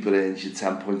goalkeeper, earns you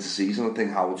 10 points a season. I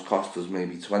think Howard's cost us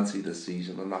maybe 20 this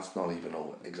season, and that's not even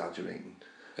exaggerating.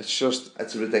 It's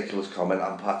a ridiculous comment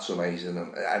and patronising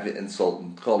and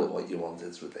insulting. Call it what you want,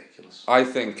 it's ridiculous. I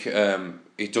think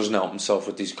he doesn't help himself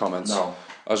with these comments. No.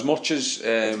 As much as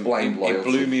he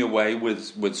blew me away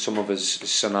with some of his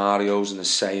scenarios and his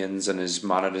sayings and his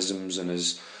mannerisms and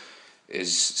his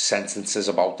sentences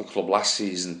about the club last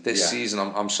season. This season,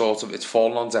 I'm sort of, it's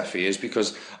fallen on deaf ears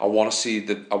because I want to see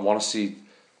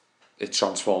it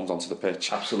transformed onto the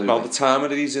pitch. Absolutely. Now, the time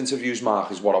of these interviews, Mark,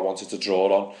 is what I wanted to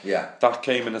draw on. Yeah. That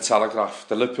came in the Telegraph.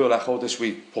 The Liverpool Echo this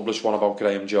week published one about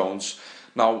Graham Jones.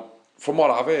 Now, from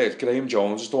what I've heard, Graham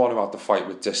Jones is the one who had the fight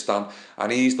with Distan,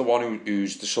 and he's the one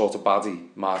who's the sort of baddie.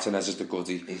 Martinez is the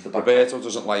goodie. Roberto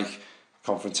doesn't like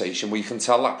confrontation. We can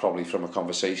tell that probably from a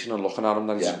conversation and looking at him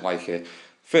that he doesn't like it.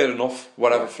 Fair enough,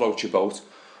 whatever floats your boat.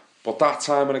 But that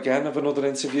time and again of another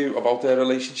interview about their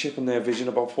relationship and their vision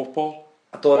about football.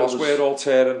 I thought we're all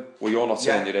tearing, well, you're not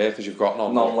tearing your hair because you've got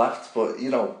none left, but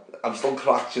I'm still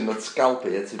cracking that scalp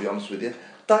here, to be honest with you.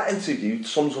 That interview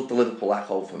sums up the Liverpool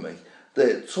Echo for me.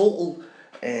 The total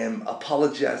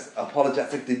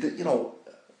apologetic. They did,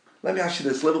 let me ask you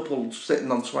this: Liverpool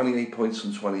sitting on 28 points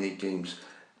from 28 games.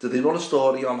 Did they run a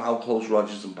story on how close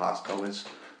Rodgers and Pascal is?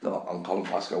 No, on Colin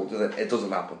Pascal. It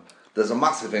doesn't happen. There's a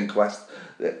massive inquest.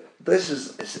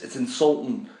 It's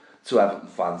insulting to Everton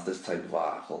fans, this type of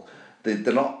article.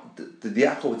 They're not, the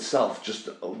Echo itself, just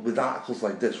with articles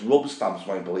like this, rubber stamps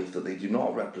my belief that they do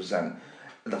not represent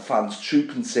the fans' true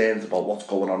concerns about what's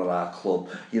going on at our club.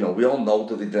 We all know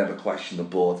that they never question the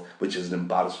board, which is an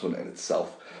embarrassment in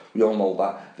itself. We all know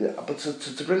that. But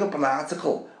to bring up an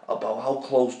article about how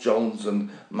close Jones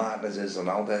and Martinez is and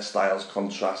how their styles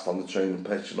contrast on the training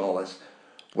pitch and all this,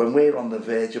 when we're on the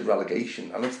verge of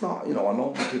relegation, and it's not, I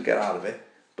know we could get out of it,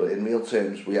 but in real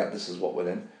terms, this is what we're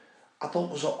in. I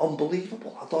thought it was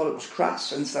unbelievable. I thought it was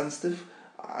crass, insensitive,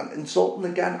 and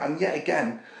insulting again, and yet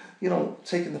again,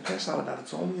 taking the piss out of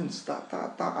Evertonians. That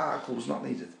article was not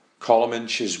needed. Column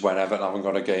inches when Everton haven't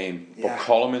got a game, but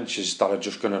column inches that are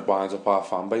just going to wind up our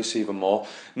fan base even more.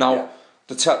 Now,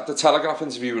 the Telegraph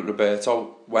interview with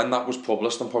Roberto, when that was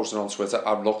published and posted on Twitter,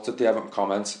 I looked at the Everton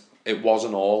comments. It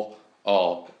wasn't all,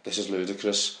 this is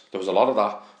ludicrous. There was a lot of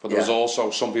that, but there was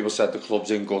also, some people said the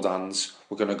club's in good hands.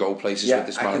 We're going to go places with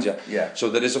this manager. So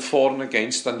there is a for and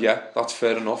against, and that's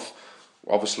fair enough.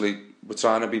 Obviously, we're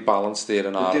trying to be balanced here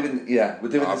in we're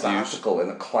doing this article in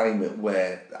a climate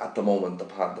where, at the moment, the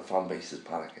fan base is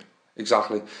panicking.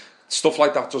 Exactly. Stuff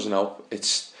like that doesn't help.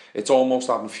 It's almost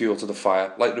adding fuel to the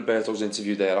fire. Like Roberto's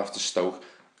interview there after Stoke.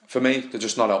 For me, they're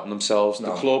just not helping themselves.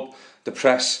 No. The club, the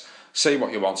press, say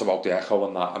what you want about the Echo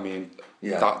and that. I mean,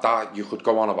 that you could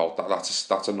go on about that.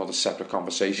 That's another separate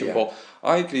conversation. Yeah. But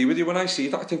I agree with you. When I see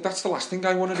that, I think that's the last thing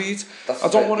I want to read. I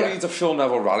don't want to read a Phil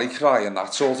Neville rally cry and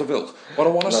that sort of ilk. But I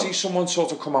want to see someone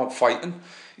sort of come out fighting.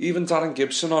 Even Darren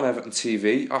Gibson on Everton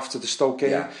TV after the Stoke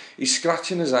game, he's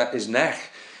scratching his neck.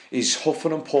 He's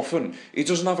huffing and puffing. He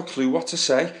doesn't have a clue what to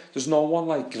say. There's no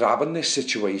one grabbing this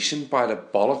situation by the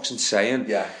bollocks and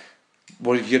saying,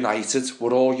 we're united.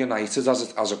 We're all united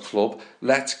as a club.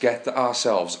 Let's get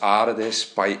ourselves out of this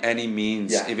by any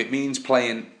means. Yeah. If it means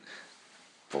playing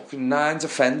fucking 9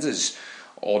 defenders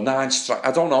or 9 strikers,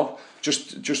 I don't know.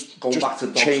 Just go back to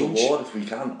dogs of war if we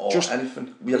can, or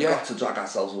anything. We have got to drag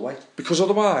ourselves away. Because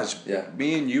otherwise,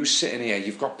 me and you sitting here,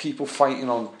 you've got people fighting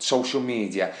on social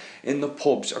media, in the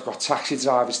pubs. I've got taxi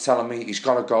drivers telling me, he's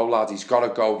got to go, lad, he's got to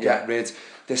go, get rid,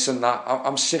 this and that.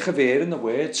 I'm sick of hearing the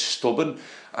words stubborn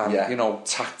and,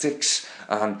 tactics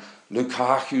and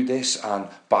Lukaku this and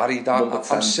Barry that.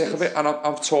 I'm sick of it, and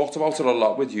I've talked about it a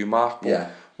lot with you, Mark, but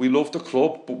we love the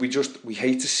club, but we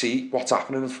hate to see what's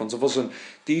happening in front of us, and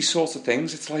these sorts of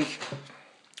things, it's like,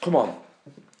 come on.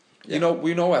 We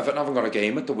know Everton haven't got a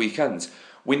game at the weekend.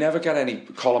 We never get any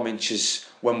column inches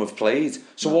when we've played,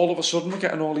 so all of a sudden we're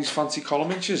getting all these fancy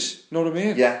column inches. You know what I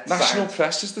mean? Yeah. National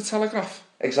press is the Telegraph.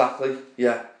 Exactly.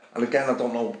 Yeah. And again, I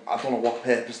don't know what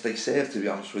purpose they serve, to be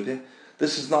honest with you.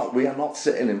 We are not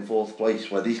sitting in 4th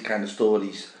place where these kind of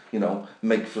stories,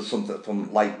 make for something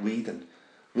from light reading.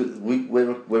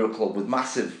 We're a club with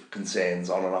massive concerns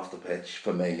on and off the pitch,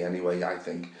 for me anyway, I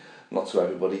think. Not to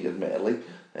everybody, admittedly.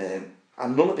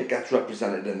 And none of it gets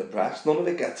represented in the press. None of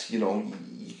it gets,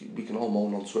 we can all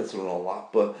moan on Twitter and all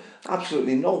that, but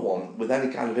absolutely no one with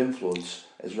any kind of influence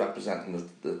is representing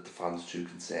the fans' true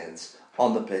concerns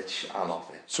on the pitch and off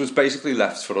it. So it's basically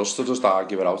left for us to just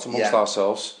argue it out amongst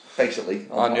ourselves. Basically,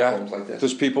 on platforms like this.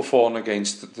 There's people falling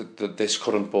against this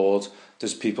current board.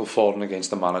 There's people falling against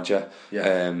the manager.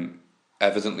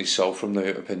 Evidently so from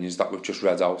the opinions that we've just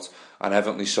read out, and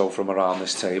evidently so from around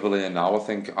this table here now. I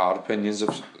think our opinions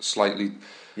are slightly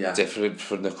different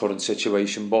from the current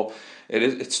situation, but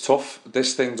it's tough.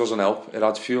 This thing doesn't help. It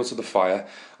adds fuel to the fire,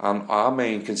 and our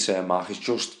main concern, Mark, is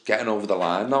just getting over the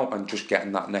line now and just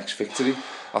getting that next victory.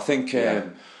 I think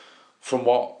from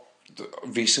what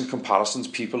recent comparisons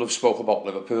people have spoke about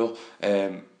Liverpool,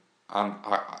 and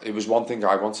it was one thing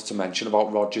I wanted to mention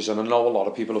about Rodgers, and I know a lot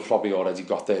of people have probably already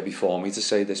got there before me to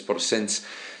say this, but since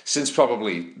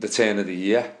probably the turn of the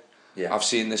year, I've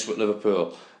seen this with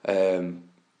Liverpool.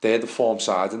 They're the form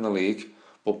side in the league,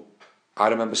 but I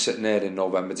remember sitting there in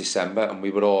November, December, and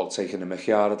we were all taking the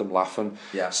mickey out of them, laughing.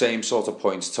 Same sort of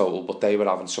points total, but they were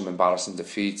having some embarrassing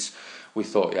defeats. We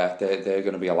thought, they're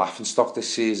going to be a laughing stock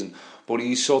this season, but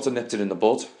he's sort of nipped it in the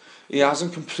bud. He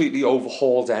hasn't completely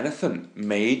overhauled anything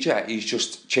major. He's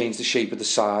just changed the shape of the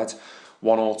side,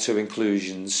 1 or 2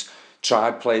 inclusions,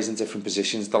 tried players in different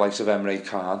positions, the likes of Emre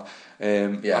Can.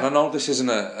 And I know this isn't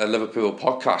a Liverpool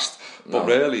podcast, but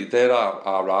really they're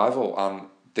our rival, and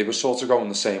they were sort of going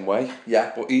the same way.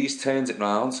 But he's turned it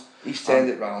round. He's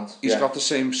got the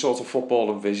same sort of football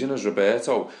and vision as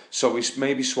Roberto, so he's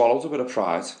maybe swallowed a bit of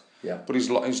pride. But he's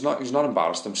not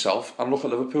embarrassed himself. And look at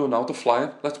Liverpool now, they're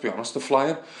flying. Let's be honest, they're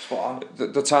flying. Spot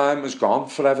on. The time is gone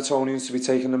for Evertonians to be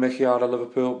taking the mickey out of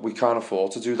Liverpool. We can't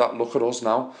afford to do that. Look at us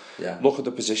now. Look at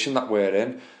the position that we're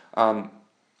in. I'm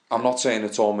not saying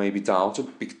it's all maybe down to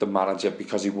the manager,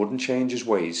 because he wouldn't change his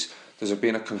ways. There's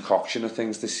been a concoction of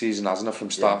things this season, hasn't it, from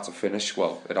start to finish?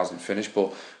 Well, it hasn't finished,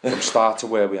 but from start to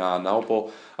where we are now. But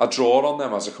I draw on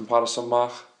them as a comparison,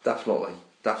 Mark. Definitely.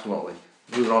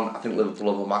 We were on, I think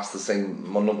Liverpool have amassed the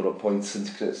same number of points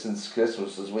since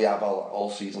Christmas as we have all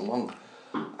season long.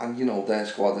 And, their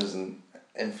squad isn't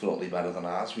infinitely better than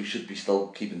ours. We should be still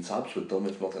keeping tabs with them,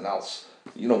 if nothing else.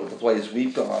 With the players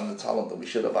we've got and the talent that we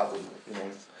should have had,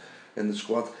 in the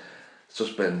squad. It's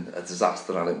just been a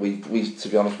disaster, and we to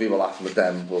be honest, we were laughing at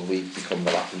them, but we've become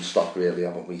the laughing stock, really,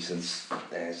 haven't we, since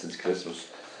Christmas.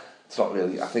 It's not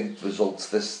really, I think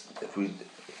results if we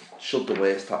should the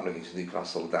worst happen against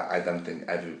Newcastle, I don't think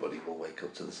everybody will wake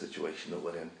up to the situation that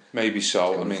we're in. Maybe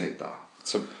so. I mean,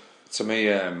 to me,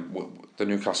 the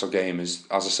Newcastle game is,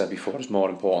 as I said before, is more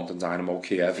important than Dynamo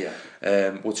Kiev.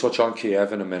 We'll touch on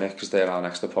Kiev in a minute because they're our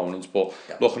next opponents. But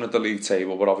looking at the league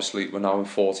table, we're now in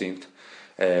 14th.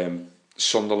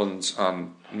 Sunderland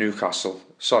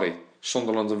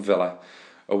and Villa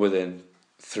are within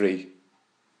 3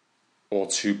 or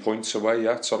 2 points away.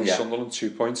 Sunderland 2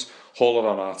 points. Hull are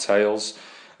on our tails.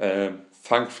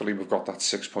 Thankfully, we've got that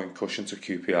 6-point cushion to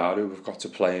QPR, who we've got to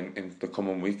play in the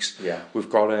coming weeks. We've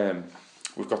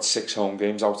got 6 home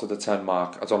games out of the 10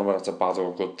 mark. I don't know whether that's a bad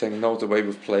or a good thing, though, the way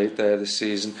we've played there this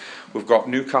season. We've got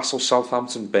Newcastle,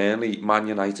 Southampton, Burnley, Man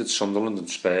United, Sunderland and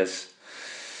Spurs.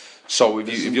 So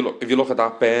if you look at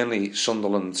that, Burnley,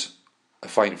 Sunderland are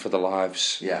fighting for their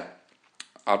lives.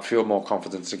 I'd feel more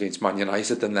confidence against Man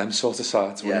United than them sort of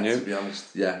sides, wouldn't you? To be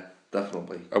honest,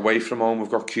 definitely. Away from home, we've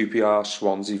got QPR,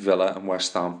 Swansea, Villa and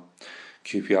West Ham.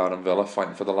 QPR and Villa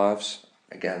fighting for their lives.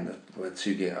 again, we're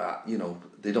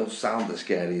they don't sound as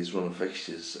scary as running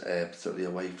fixtures, particularly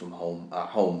away from home. At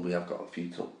home, we have got a few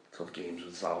tough games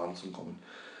with Southampton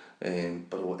coming,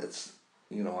 but it's,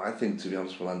 I think, to be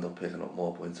honest, we'll end up picking up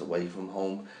more points away from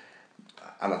home,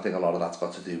 and I think a lot of that's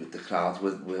got to do with the crowd.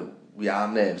 We are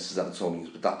nervous as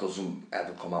Evertonians, but that doesn't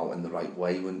ever come out in the right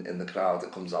way. When in the crowd,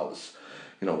 it comes out as,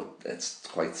 it's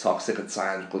quite toxic at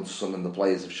times. Goodison and the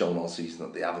players have shown all season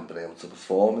that they haven't been able to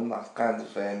perform in that kind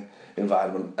of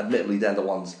environment. Admittedly, they're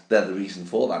the reason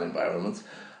for that environment.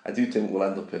 I do think we'll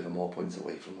end up picking more points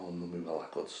away from home than we will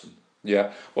at Goodison.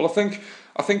 Yeah, well, I think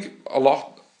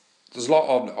there's a lot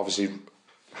of, obviously,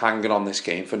 hanging on this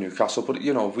game for Newcastle, but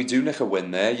if we do nick a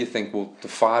win there, you think, well, the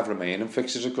 5 remaining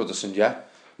fixtures at Goodison,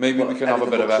 maybe we can have a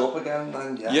bit of up again,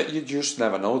 then, you just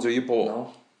never know, do you? But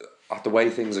at the way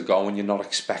things are going, you're not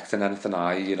expecting anything,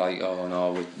 are you? You're like, oh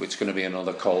no, it's going to be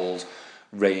another cold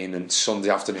rain and Sunday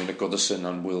afternoon at Goodison,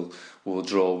 and we'll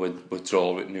draw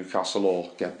with Newcastle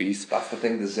or get beat. That's the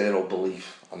thing, the zero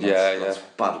belief, and that's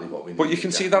badly what we need. But you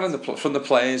can see that from the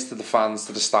players to the fans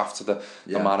to the staff to the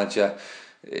manager.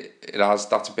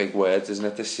 That's a big word, isn't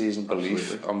it, this season, belief.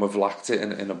 Absolutely. And we've lacked it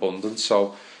in abundance.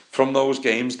 So from those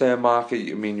games there, Mark,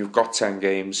 you've got 10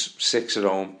 games, 6 at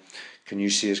home. Can you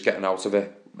see us getting out of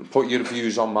it? Put your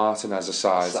views on Martinez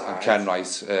aside and Ken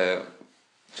Wright.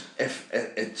 If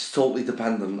it's totally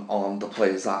dependent on the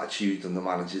player's attitude and the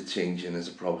manager changing his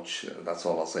approach. That's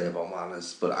all I'll say about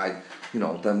Martinez. But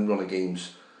them run of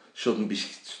games shouldn't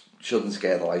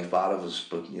scare the life out of us.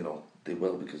 But they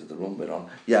will, because of the run we're on.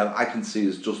 Yeah, I can see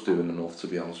us just doing enough, to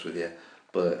be honest with you.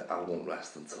 But I won't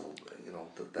rest until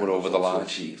we're over the line.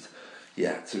 Achieved.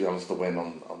 Yeah, to be honest, the win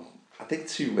on I think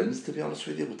 2 wins, to be honest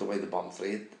with you, with the way the bottom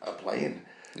 3 are playing.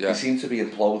 Yeah. They seem to be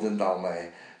imploding down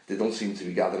there. They don't seem to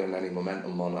be gathering any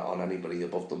momentum on anybody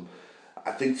above them.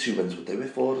 I think 2 wins would do it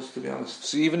for us, to be honest.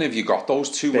 So even if you got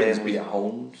those 2 wins at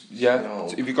home,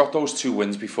 if you got those 2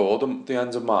 wins before the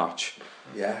end of March,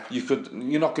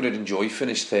 you're not going to enjoy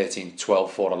finish 13th,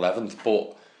 12th or 11th,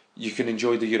 but you can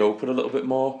enjoy the Europa a little bit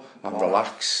more and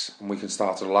relax, and we can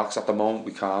start to relax. At the moment,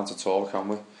 we can't at all, can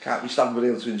we? Can't we stand been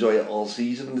able to enjoy it all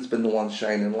season, and it's been the one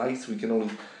shining light. We can only,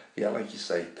 like you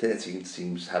say, 13th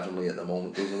seems heavenly at the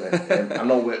moment, doesn't it? I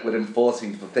know we're in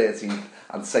 14th for 13th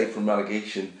and safe from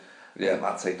relegation.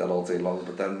 I'd take that all day long,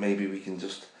 but then maybe we can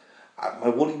just... My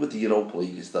worry with the Europa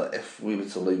League is that if we were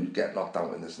to get knocked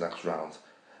out in this next round,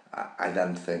 I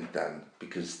then think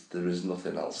because there is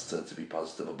nothing else to be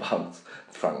positive about,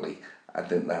 frankly, I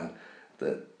think then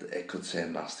that it could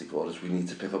turn nasty for us. We need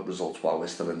to pick up results while we're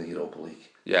still in the Europa League.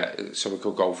 Yeah, so we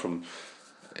could go from...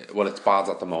 Well, it's bad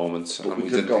at the moment, but and we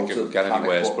didn't think it would get any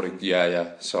worse, but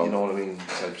so... You know what I mean,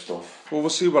 type stuff. Well, we'll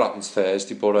see what happens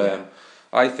Thursday, but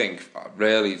I think,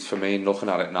 really, for me, looking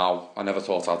at it now, I never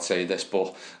thought I'd say this,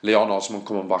 but Leon Osman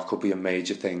coming back could be a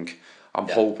major thing. I'm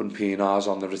hoping Pienaar's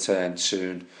on the return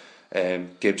soon.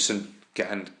 Gibson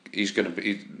he's going to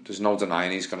be. There's no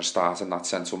denying he's going to start in that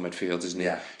central midfield, isn't he?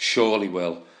 Yeah. Surely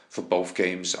will for both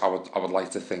games. I would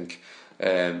like to think.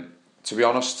 To be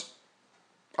honest,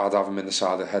 I'd have him in the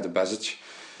side ahead of Bezic.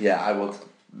 Yeah, I would.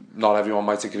 Not everyone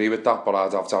might agree with that, but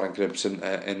I'd have Darren Gibson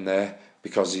in there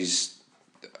because he's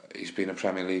been a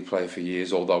Premier League player for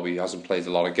years, although he hasn't played a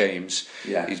lot of games.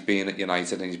 Yeah. He's been at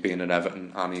United and he's been at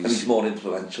Everton, and he's more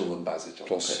influential than Bezic.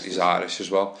 Plus, he's Irish as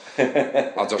well.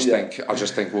 I just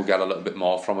think we'll get a little bit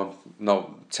more from him.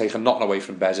 No, taking nothing away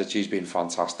from Bezic, he's been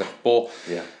fantastic. But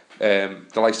the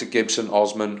likes of Gibson,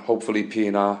 Osman, hopefully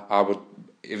Pienaar, I would.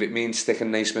 If it means sticking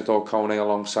Naismith or Kone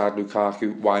alongside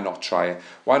Lukaku, why not try it?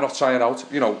 Why not try it out?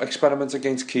 Experiment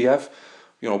against Kiev.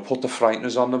 Put the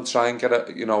frighteners on them, try and get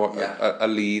a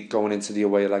lead going into the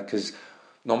away leg, because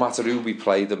no matter who we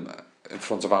play them in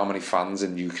front of how many fans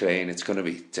in Ukraine, it's going to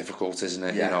be difficult, isn't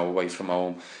it? Yeah. Away from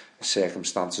home,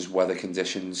 circumstances, weather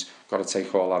conditions, got to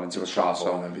take all that into account.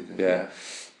 And everything. Yeah.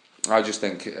 I just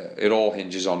think it all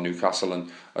hinges on Newcastle, and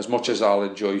as much as I'll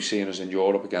enjoy seeing us in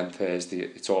Europe again Thursday,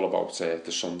 it's all about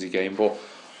the Sunday game. But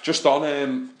just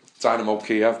on Dynamo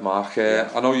Kiev, Mark,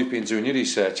 I know you've been doing your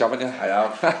research, haven't you? I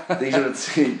have. These are the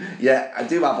team. Yeah, I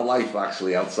do have a life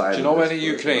actually outside. Do you know any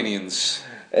Ukrainians?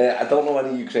 I don't know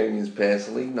any Ukrainians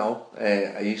personally, no.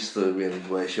 I used to really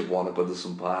worship one at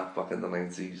Goodison Park back in the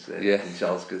 90s in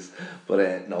Chelskis.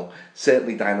 But no,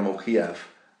 certainly Dynamo Kiev.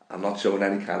 I'm not showing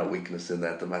any kind of weakness in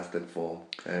their domestic form.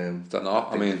 They're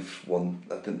not. I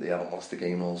think they haven't lost a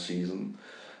game all season,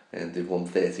 and they've won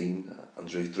 13 and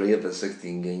drew 3 of their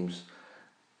 16 games.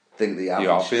 I think they have. You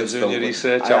have been doing your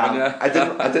research, haven't you? I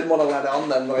didn't want to let it on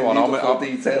then.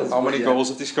 Details. How many goals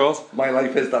have they scored? My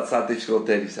life is that sad they've scored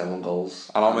 37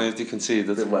 goals. And how many have they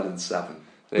conceded? They've let in 7.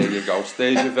 There you go.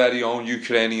 There's your very own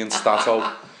Ukrainian Stato.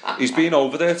 He's been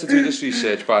over there to do this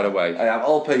research, by the way. I am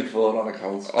all paid for on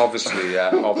account. Obviously,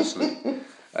 yeah, obviously.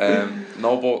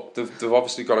 No, but they've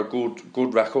obviously got a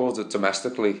good record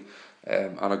domestically,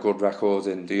 and a good record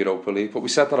in the Europa League. But we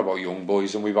said that about Young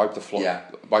Boys, and we wiped the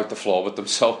floor with them.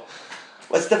 So,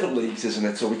 well, it's different leagues, isn't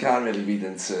it? So we can't really read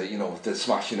into, you know, they're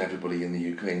smashing everybody in the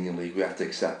Ukrainian league. We have to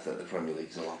accept that the Premier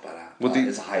League's a lot better.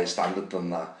 It's a higher standard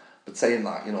than that. But saying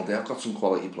that, you know, they have got some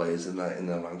quality players in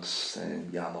their ranks.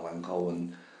 Yarmolenko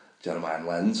and Jeremiah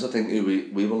Lenz, I think, who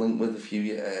we were linked with a few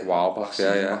years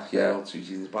back, or 2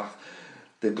 seasons back.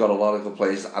 They've got a lot of good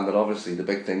players, and they're obviously the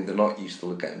big thing. They're not used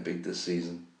to getting big this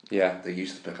season. Yeah, they're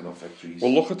used to picking up victories.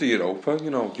 Well, look at the Europa. You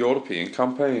know, European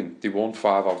campaign. They won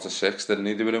 5 out of 6, didn't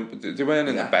they? They weren't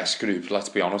in the best group. Let's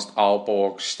be honest.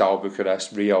 Aalborg, Steaua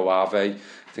Bucharest, Rio Ave.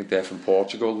 I think they're from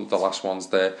Portugal. The last ones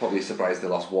there. Probably surprised they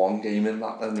lost one game in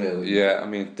that then, really. Yeah, I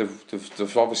mean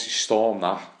they've obviously stormed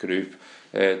that group.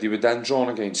 They were then drawn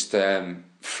against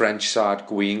French side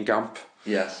Guingamp.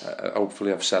 Yes.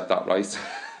 Hopefully I've said that right.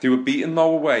 They were beaten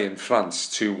though away in France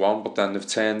 2-1, but then they've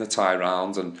turned the tie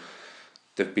round and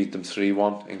they've beat them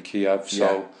 3-1 in Kiev.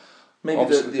 So maybe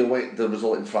the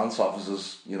result in France offers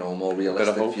us, you know, a more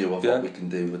realistic view of what we can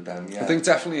do with them. Yeah. I think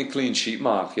definitely a clean sheet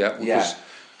mark. Because,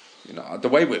 you know, the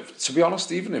way to be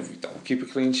honest, even if we don't keep a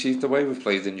clean sheet, the way we've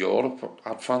played in Europe,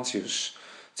 I'd fancy us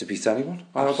to beat anyone.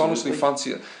 I would honestly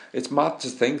fancy it. It's mad to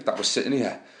think that we're sitting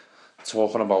here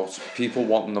talking about people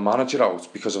wanting the manager out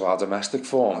because of our domestic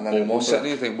form. But we're sitting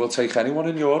here thinking we'll take anyone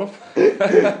in Europe.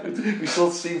 We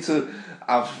still seem to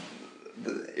have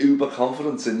the uber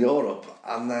confidence in Europe,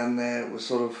 and then we're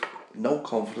sort of no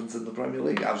confidence in the Premier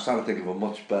League. I was trying to think of a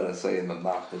much better saying than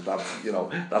that, but that's, you know,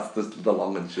 that's the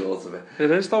long and short of it. It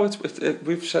is though.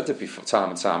 We've said it before, time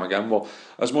and time again. Well,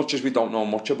 as much as we don't know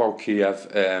much about Kiev,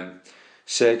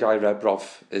 Sergei Rebrov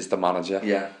is the manager.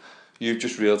 Yeah. You've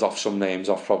just reeled off some names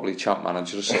off probably champ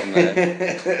manager or something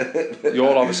there.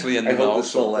 You're obviously in the know.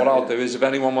 So what I'll do is, if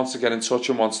anyone wants to get in touch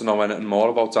and wants to know anything more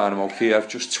about Dynamo Kiev,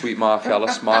 just tweet Mark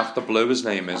Ellis, Mark the Blue, his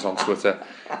name is on Twitter.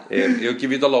 He'll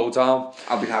give you the lowdown.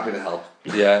 I'll be happy to help.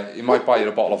 Yeah, he might buy you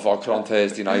a bottle of vodka on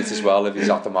Thursday night as well if he's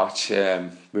at the match.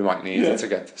 We might need it to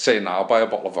get. Say now, buy a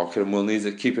bottle of vodka and we'll need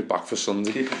to keep it back for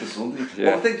Sunday. Keep it for Sunday. Yeah.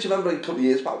 Well, I think, do you remember a couple of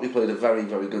years back we played a very,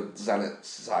 very good Zenit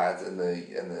side in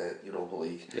the Europa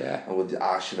League. Yeah. And with the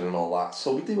Arshavin and all that.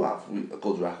 So we do have a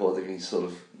good record against sort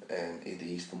of the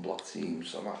Eastern Bloc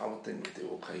teams, and I would think we do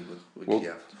okay with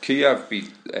Kiev. Kiev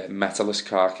beat Metalist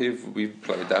Kharkiv. We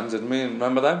played them, didn't we?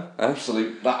 Remember them?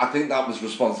 Absolutely. I think that was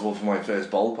responsible for my first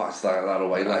ball pass that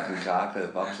away leg in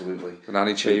Kharkiv. Absolutely. And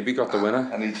Anichebe got the winner.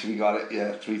 Anichebe got it.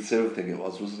 Yeah, 3-2. I think it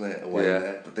was, wasn't it? Away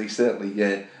there. But they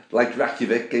certainly, like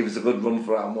Rakovic, gave us a good run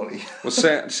for our money. Well,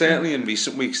 certainly in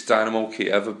recent weeks, Dynamo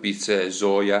Kiev have beat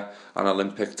Zoya and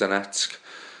Olympic Donetsk,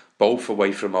 both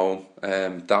away from home.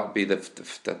 That would be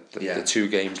the 2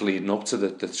 games leading up to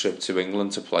the trip to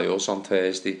England to play us on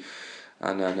Thursday,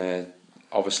 and then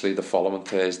obviously the following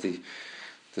Thursday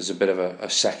there's a bit of a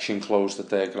section closed at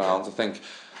their ground. I think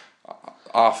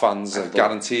our fans are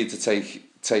guaranteed to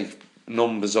take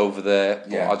numbers over there,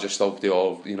 but I just hope they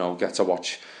all, you know, get to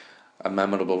watch a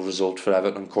memorable result for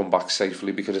Everton and come back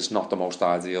safely, because it's not the most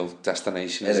ideal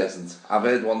destination. It isn't. I've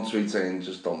heard one tweet saying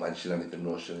just don't mention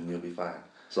anything Russian and you'll be fine.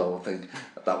 So I think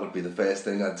that would be the first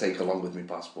thing I'd take along with my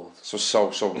passport. So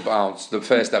bound. The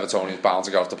first Evertonian is bound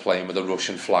to go off the plane with a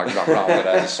Russian flag wrapped around their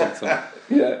head or something.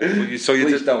 Yeah. So you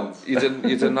Please don't. You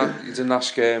didn't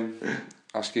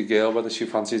ask your girl whether she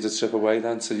fancied a trip away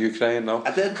then to Ukraine, no?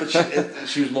 I did, but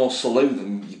she was more Salou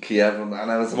than Kiev, and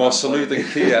I was more Salou than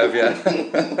Kiev, yeah.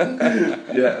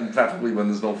 Yeah, and preferably when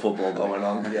there's no football going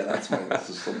on. Yeah, that's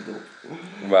something.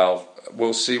 Well,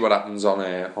 we'll see what happens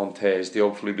on Thursday.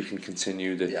 Hopefully we can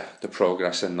continue the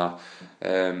progress in that.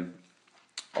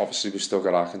 Obviously we've still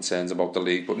got our concerns about the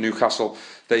league, but Newcastle,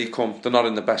 they're not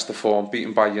in the best of form,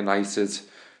 beaten by United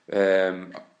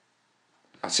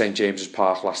at St James's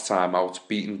Park last time out,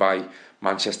 beaten by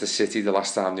Manchester City the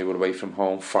last time they were away from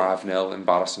home, 5-0,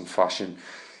 embarrassing fashion.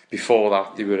 Before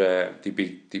that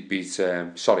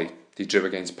they drew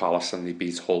against Palace and they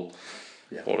beat Hull.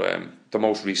 Yeah. But the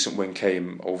most recent win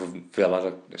came over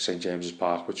Villa at St James's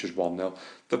Park, which was 1-0.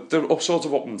 They're sort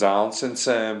of up and down since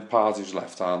Pardew's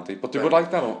left, aren't they? But they were like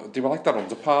that. They were like that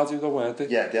under Pardew, though, weren't they?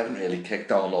 Yeah, they haven't really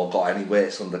kicked on or got any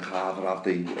worse under Carver, have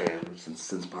they?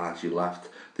 Since Pardew left,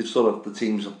 they've sort of, the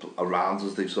teams around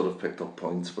us, they've sort of picked up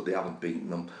points, but they haven't beaten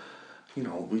them. You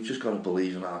know, we've just got to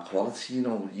believe in our quality. You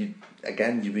know, you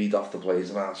read off the players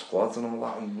in our squads and all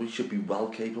that, and we should be well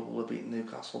capable of beating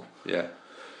Newcastle. Yeah.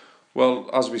 Well,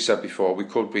 as we said before, we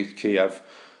could beat Kiev.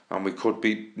 and we could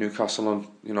beat Newcastle, and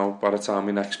you know, by the time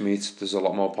we next meet, there's a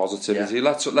lot more positivity.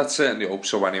 Yeah. Let's certainly hope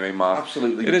so. Anyway, Mark.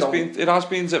 Absolutely. It has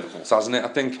been difficult, hasn't it? I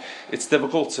think it's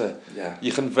difficult to. Yeah.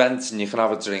 You can vent and you can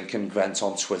have a drink and vent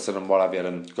on Twitter and whatever,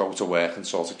 and go to work and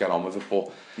sort of get on with it.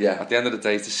 But at the end of the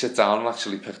day, to sit down and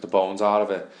actually pick the bones out of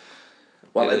it.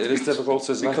 Well, it is difficult,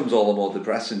 isn't it? It becomes all the more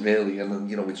depressing, really, and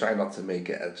you know, we try not to make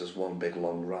it just one big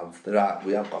long rant.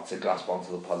 We have got to grasp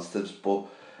onto the positives, but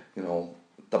you know,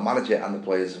 the manager and the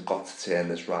players have got to turn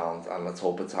this round, and let's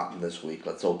hope it's happened this week.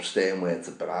 Let's hope staying where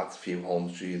to Brad, a few home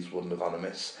streets wouldn't have gone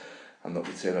amiss, and that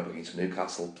we turn up against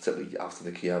Newcastle, particularly after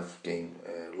the Kiev game,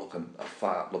 looking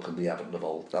the Everton of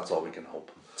old. That's all we can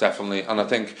hope. Definitely, and I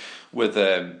think with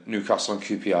Newcastle and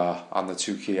QPR and the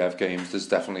 2 Kiev games, there's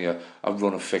definitely a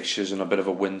run of fixtures and a bit of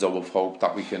a window of hope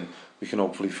that we can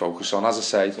hopefully focus on. As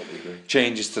I say,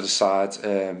 changes to the side,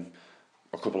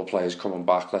 a couple of players coming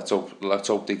back. Let's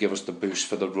hope they give us the boost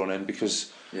for the run-in,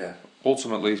 because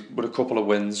ultimately, with a couple of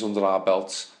wins under our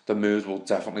belts, the mood will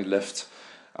definitely lift,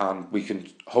 and we can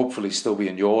hopefully still be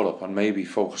in Europe and maybe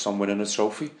focus on winning a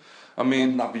trophy. I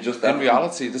mean, in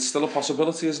reality, there's still a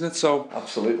possibility, isn't it? So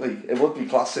absolutely, it would be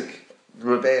classic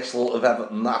reversal of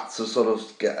Everton that to sort of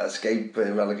escape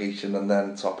relegation and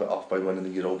then top it off by winning the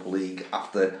Europa League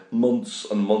after months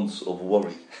and months of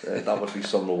worry. That would be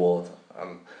some reward,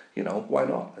 and you know, why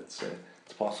not? It's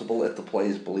possible if the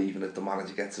players believe, and if the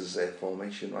manager gets his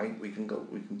formation right, we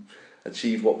can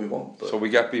achieve what we want. But so we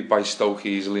get beat by Stoke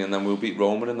easily, and then we'll beat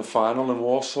Roma in the final in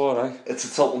Warsaw, right? It's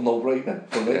a total no-brainer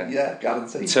for me, yeah,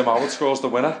 guaranteed. Tim Howard scores the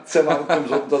winner. Tim Howard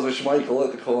comes up, does a Schmeichel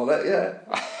at the corner,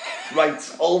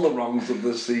 rights all the wrongs of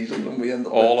this season, and we end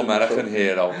up all American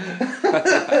hero.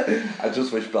 I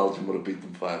just wish Belgium would have beat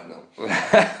them 5-0.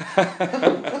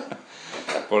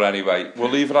 But anyway,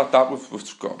 we'll leave it at that.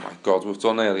 We've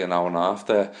done nearly an hour and a half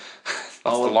there. That's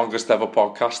the longest ever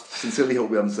podcast. Sincerely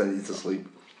hope we haven't sent you to sleep.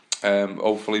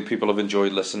 Hopefully people have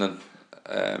enjoyed listening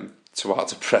to our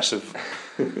depressive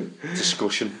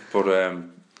discussion, but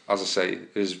as I say,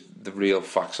 it is the real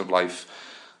facts of life,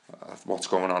 what's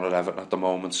going on at Everton at the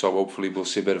moment. So hopefully we'll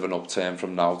see a bit of an upturn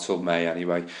from now till May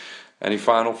anyway. Any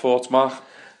final thoughts, Mark?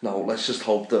 No, let's just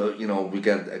hope that, you know, we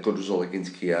get a good result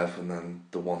against Kiev, and then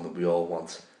the one that we all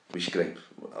want, we scrape,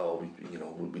 or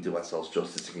we do ourselves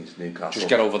justice against Newcastle. Just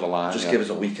get over the line. Just give us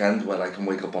a weekend where I can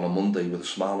wake up on a Monday with a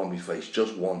smile on my face,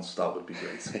 just once. That would be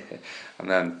great.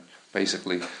 And then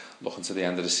basically looking to the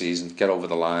end of the season, get over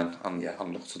the line, and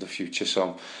look to the future.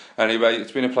 So anyway,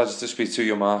 it's been a pleasure to speak to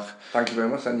you, Mark. Thank you very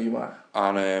much, and you, Mark.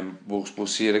 And we'll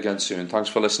see you again soon. Thanks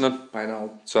for listening. Bye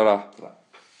now. Ta-ra.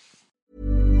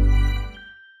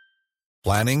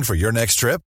 Planning for your next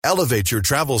trip? Elevate your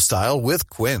travel style with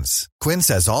Quince. Quince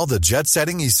has all the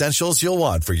jet-setting essentials you'll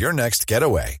want for your next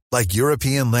getaway, like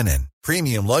European linen,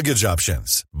 premium luggage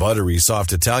options, buttery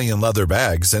soft Italian leather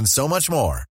bags, and so much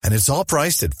more. And it's all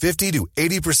priced at 50 to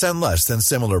 80% less than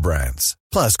similar brands.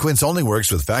 Plus, Quince only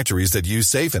works with factories that use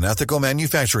safe and ethical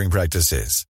manufacturing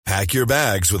practices. Pack your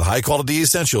bags with high-quality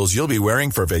essentials you'll be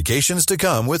wearing for vacations to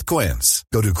come with Quince.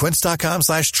 Go to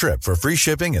quince.com/trip for free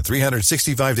shipping and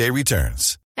 365-day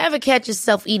returns. Ever catch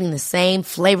yourself eating the same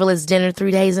flavorless dinner 3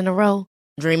 days in a row?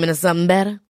 Dreaming of something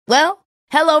better? Well,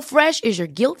 HelloFresh is your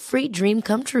guilt-free dream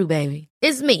come true, baby.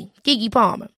 It's me, Keke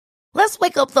Palmer. Let's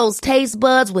wake up those taste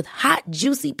buds with hot,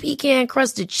 juicy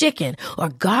pecan-crusted chicken or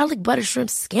garlic butter shrimp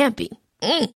scampi.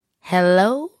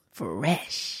 Hello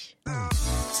Fresh.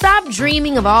 Stop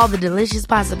dreaming of all the delicious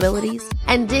possibilities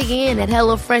and dig in at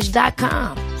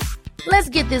HelloFresh.com. Let's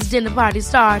get this dinner party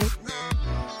started.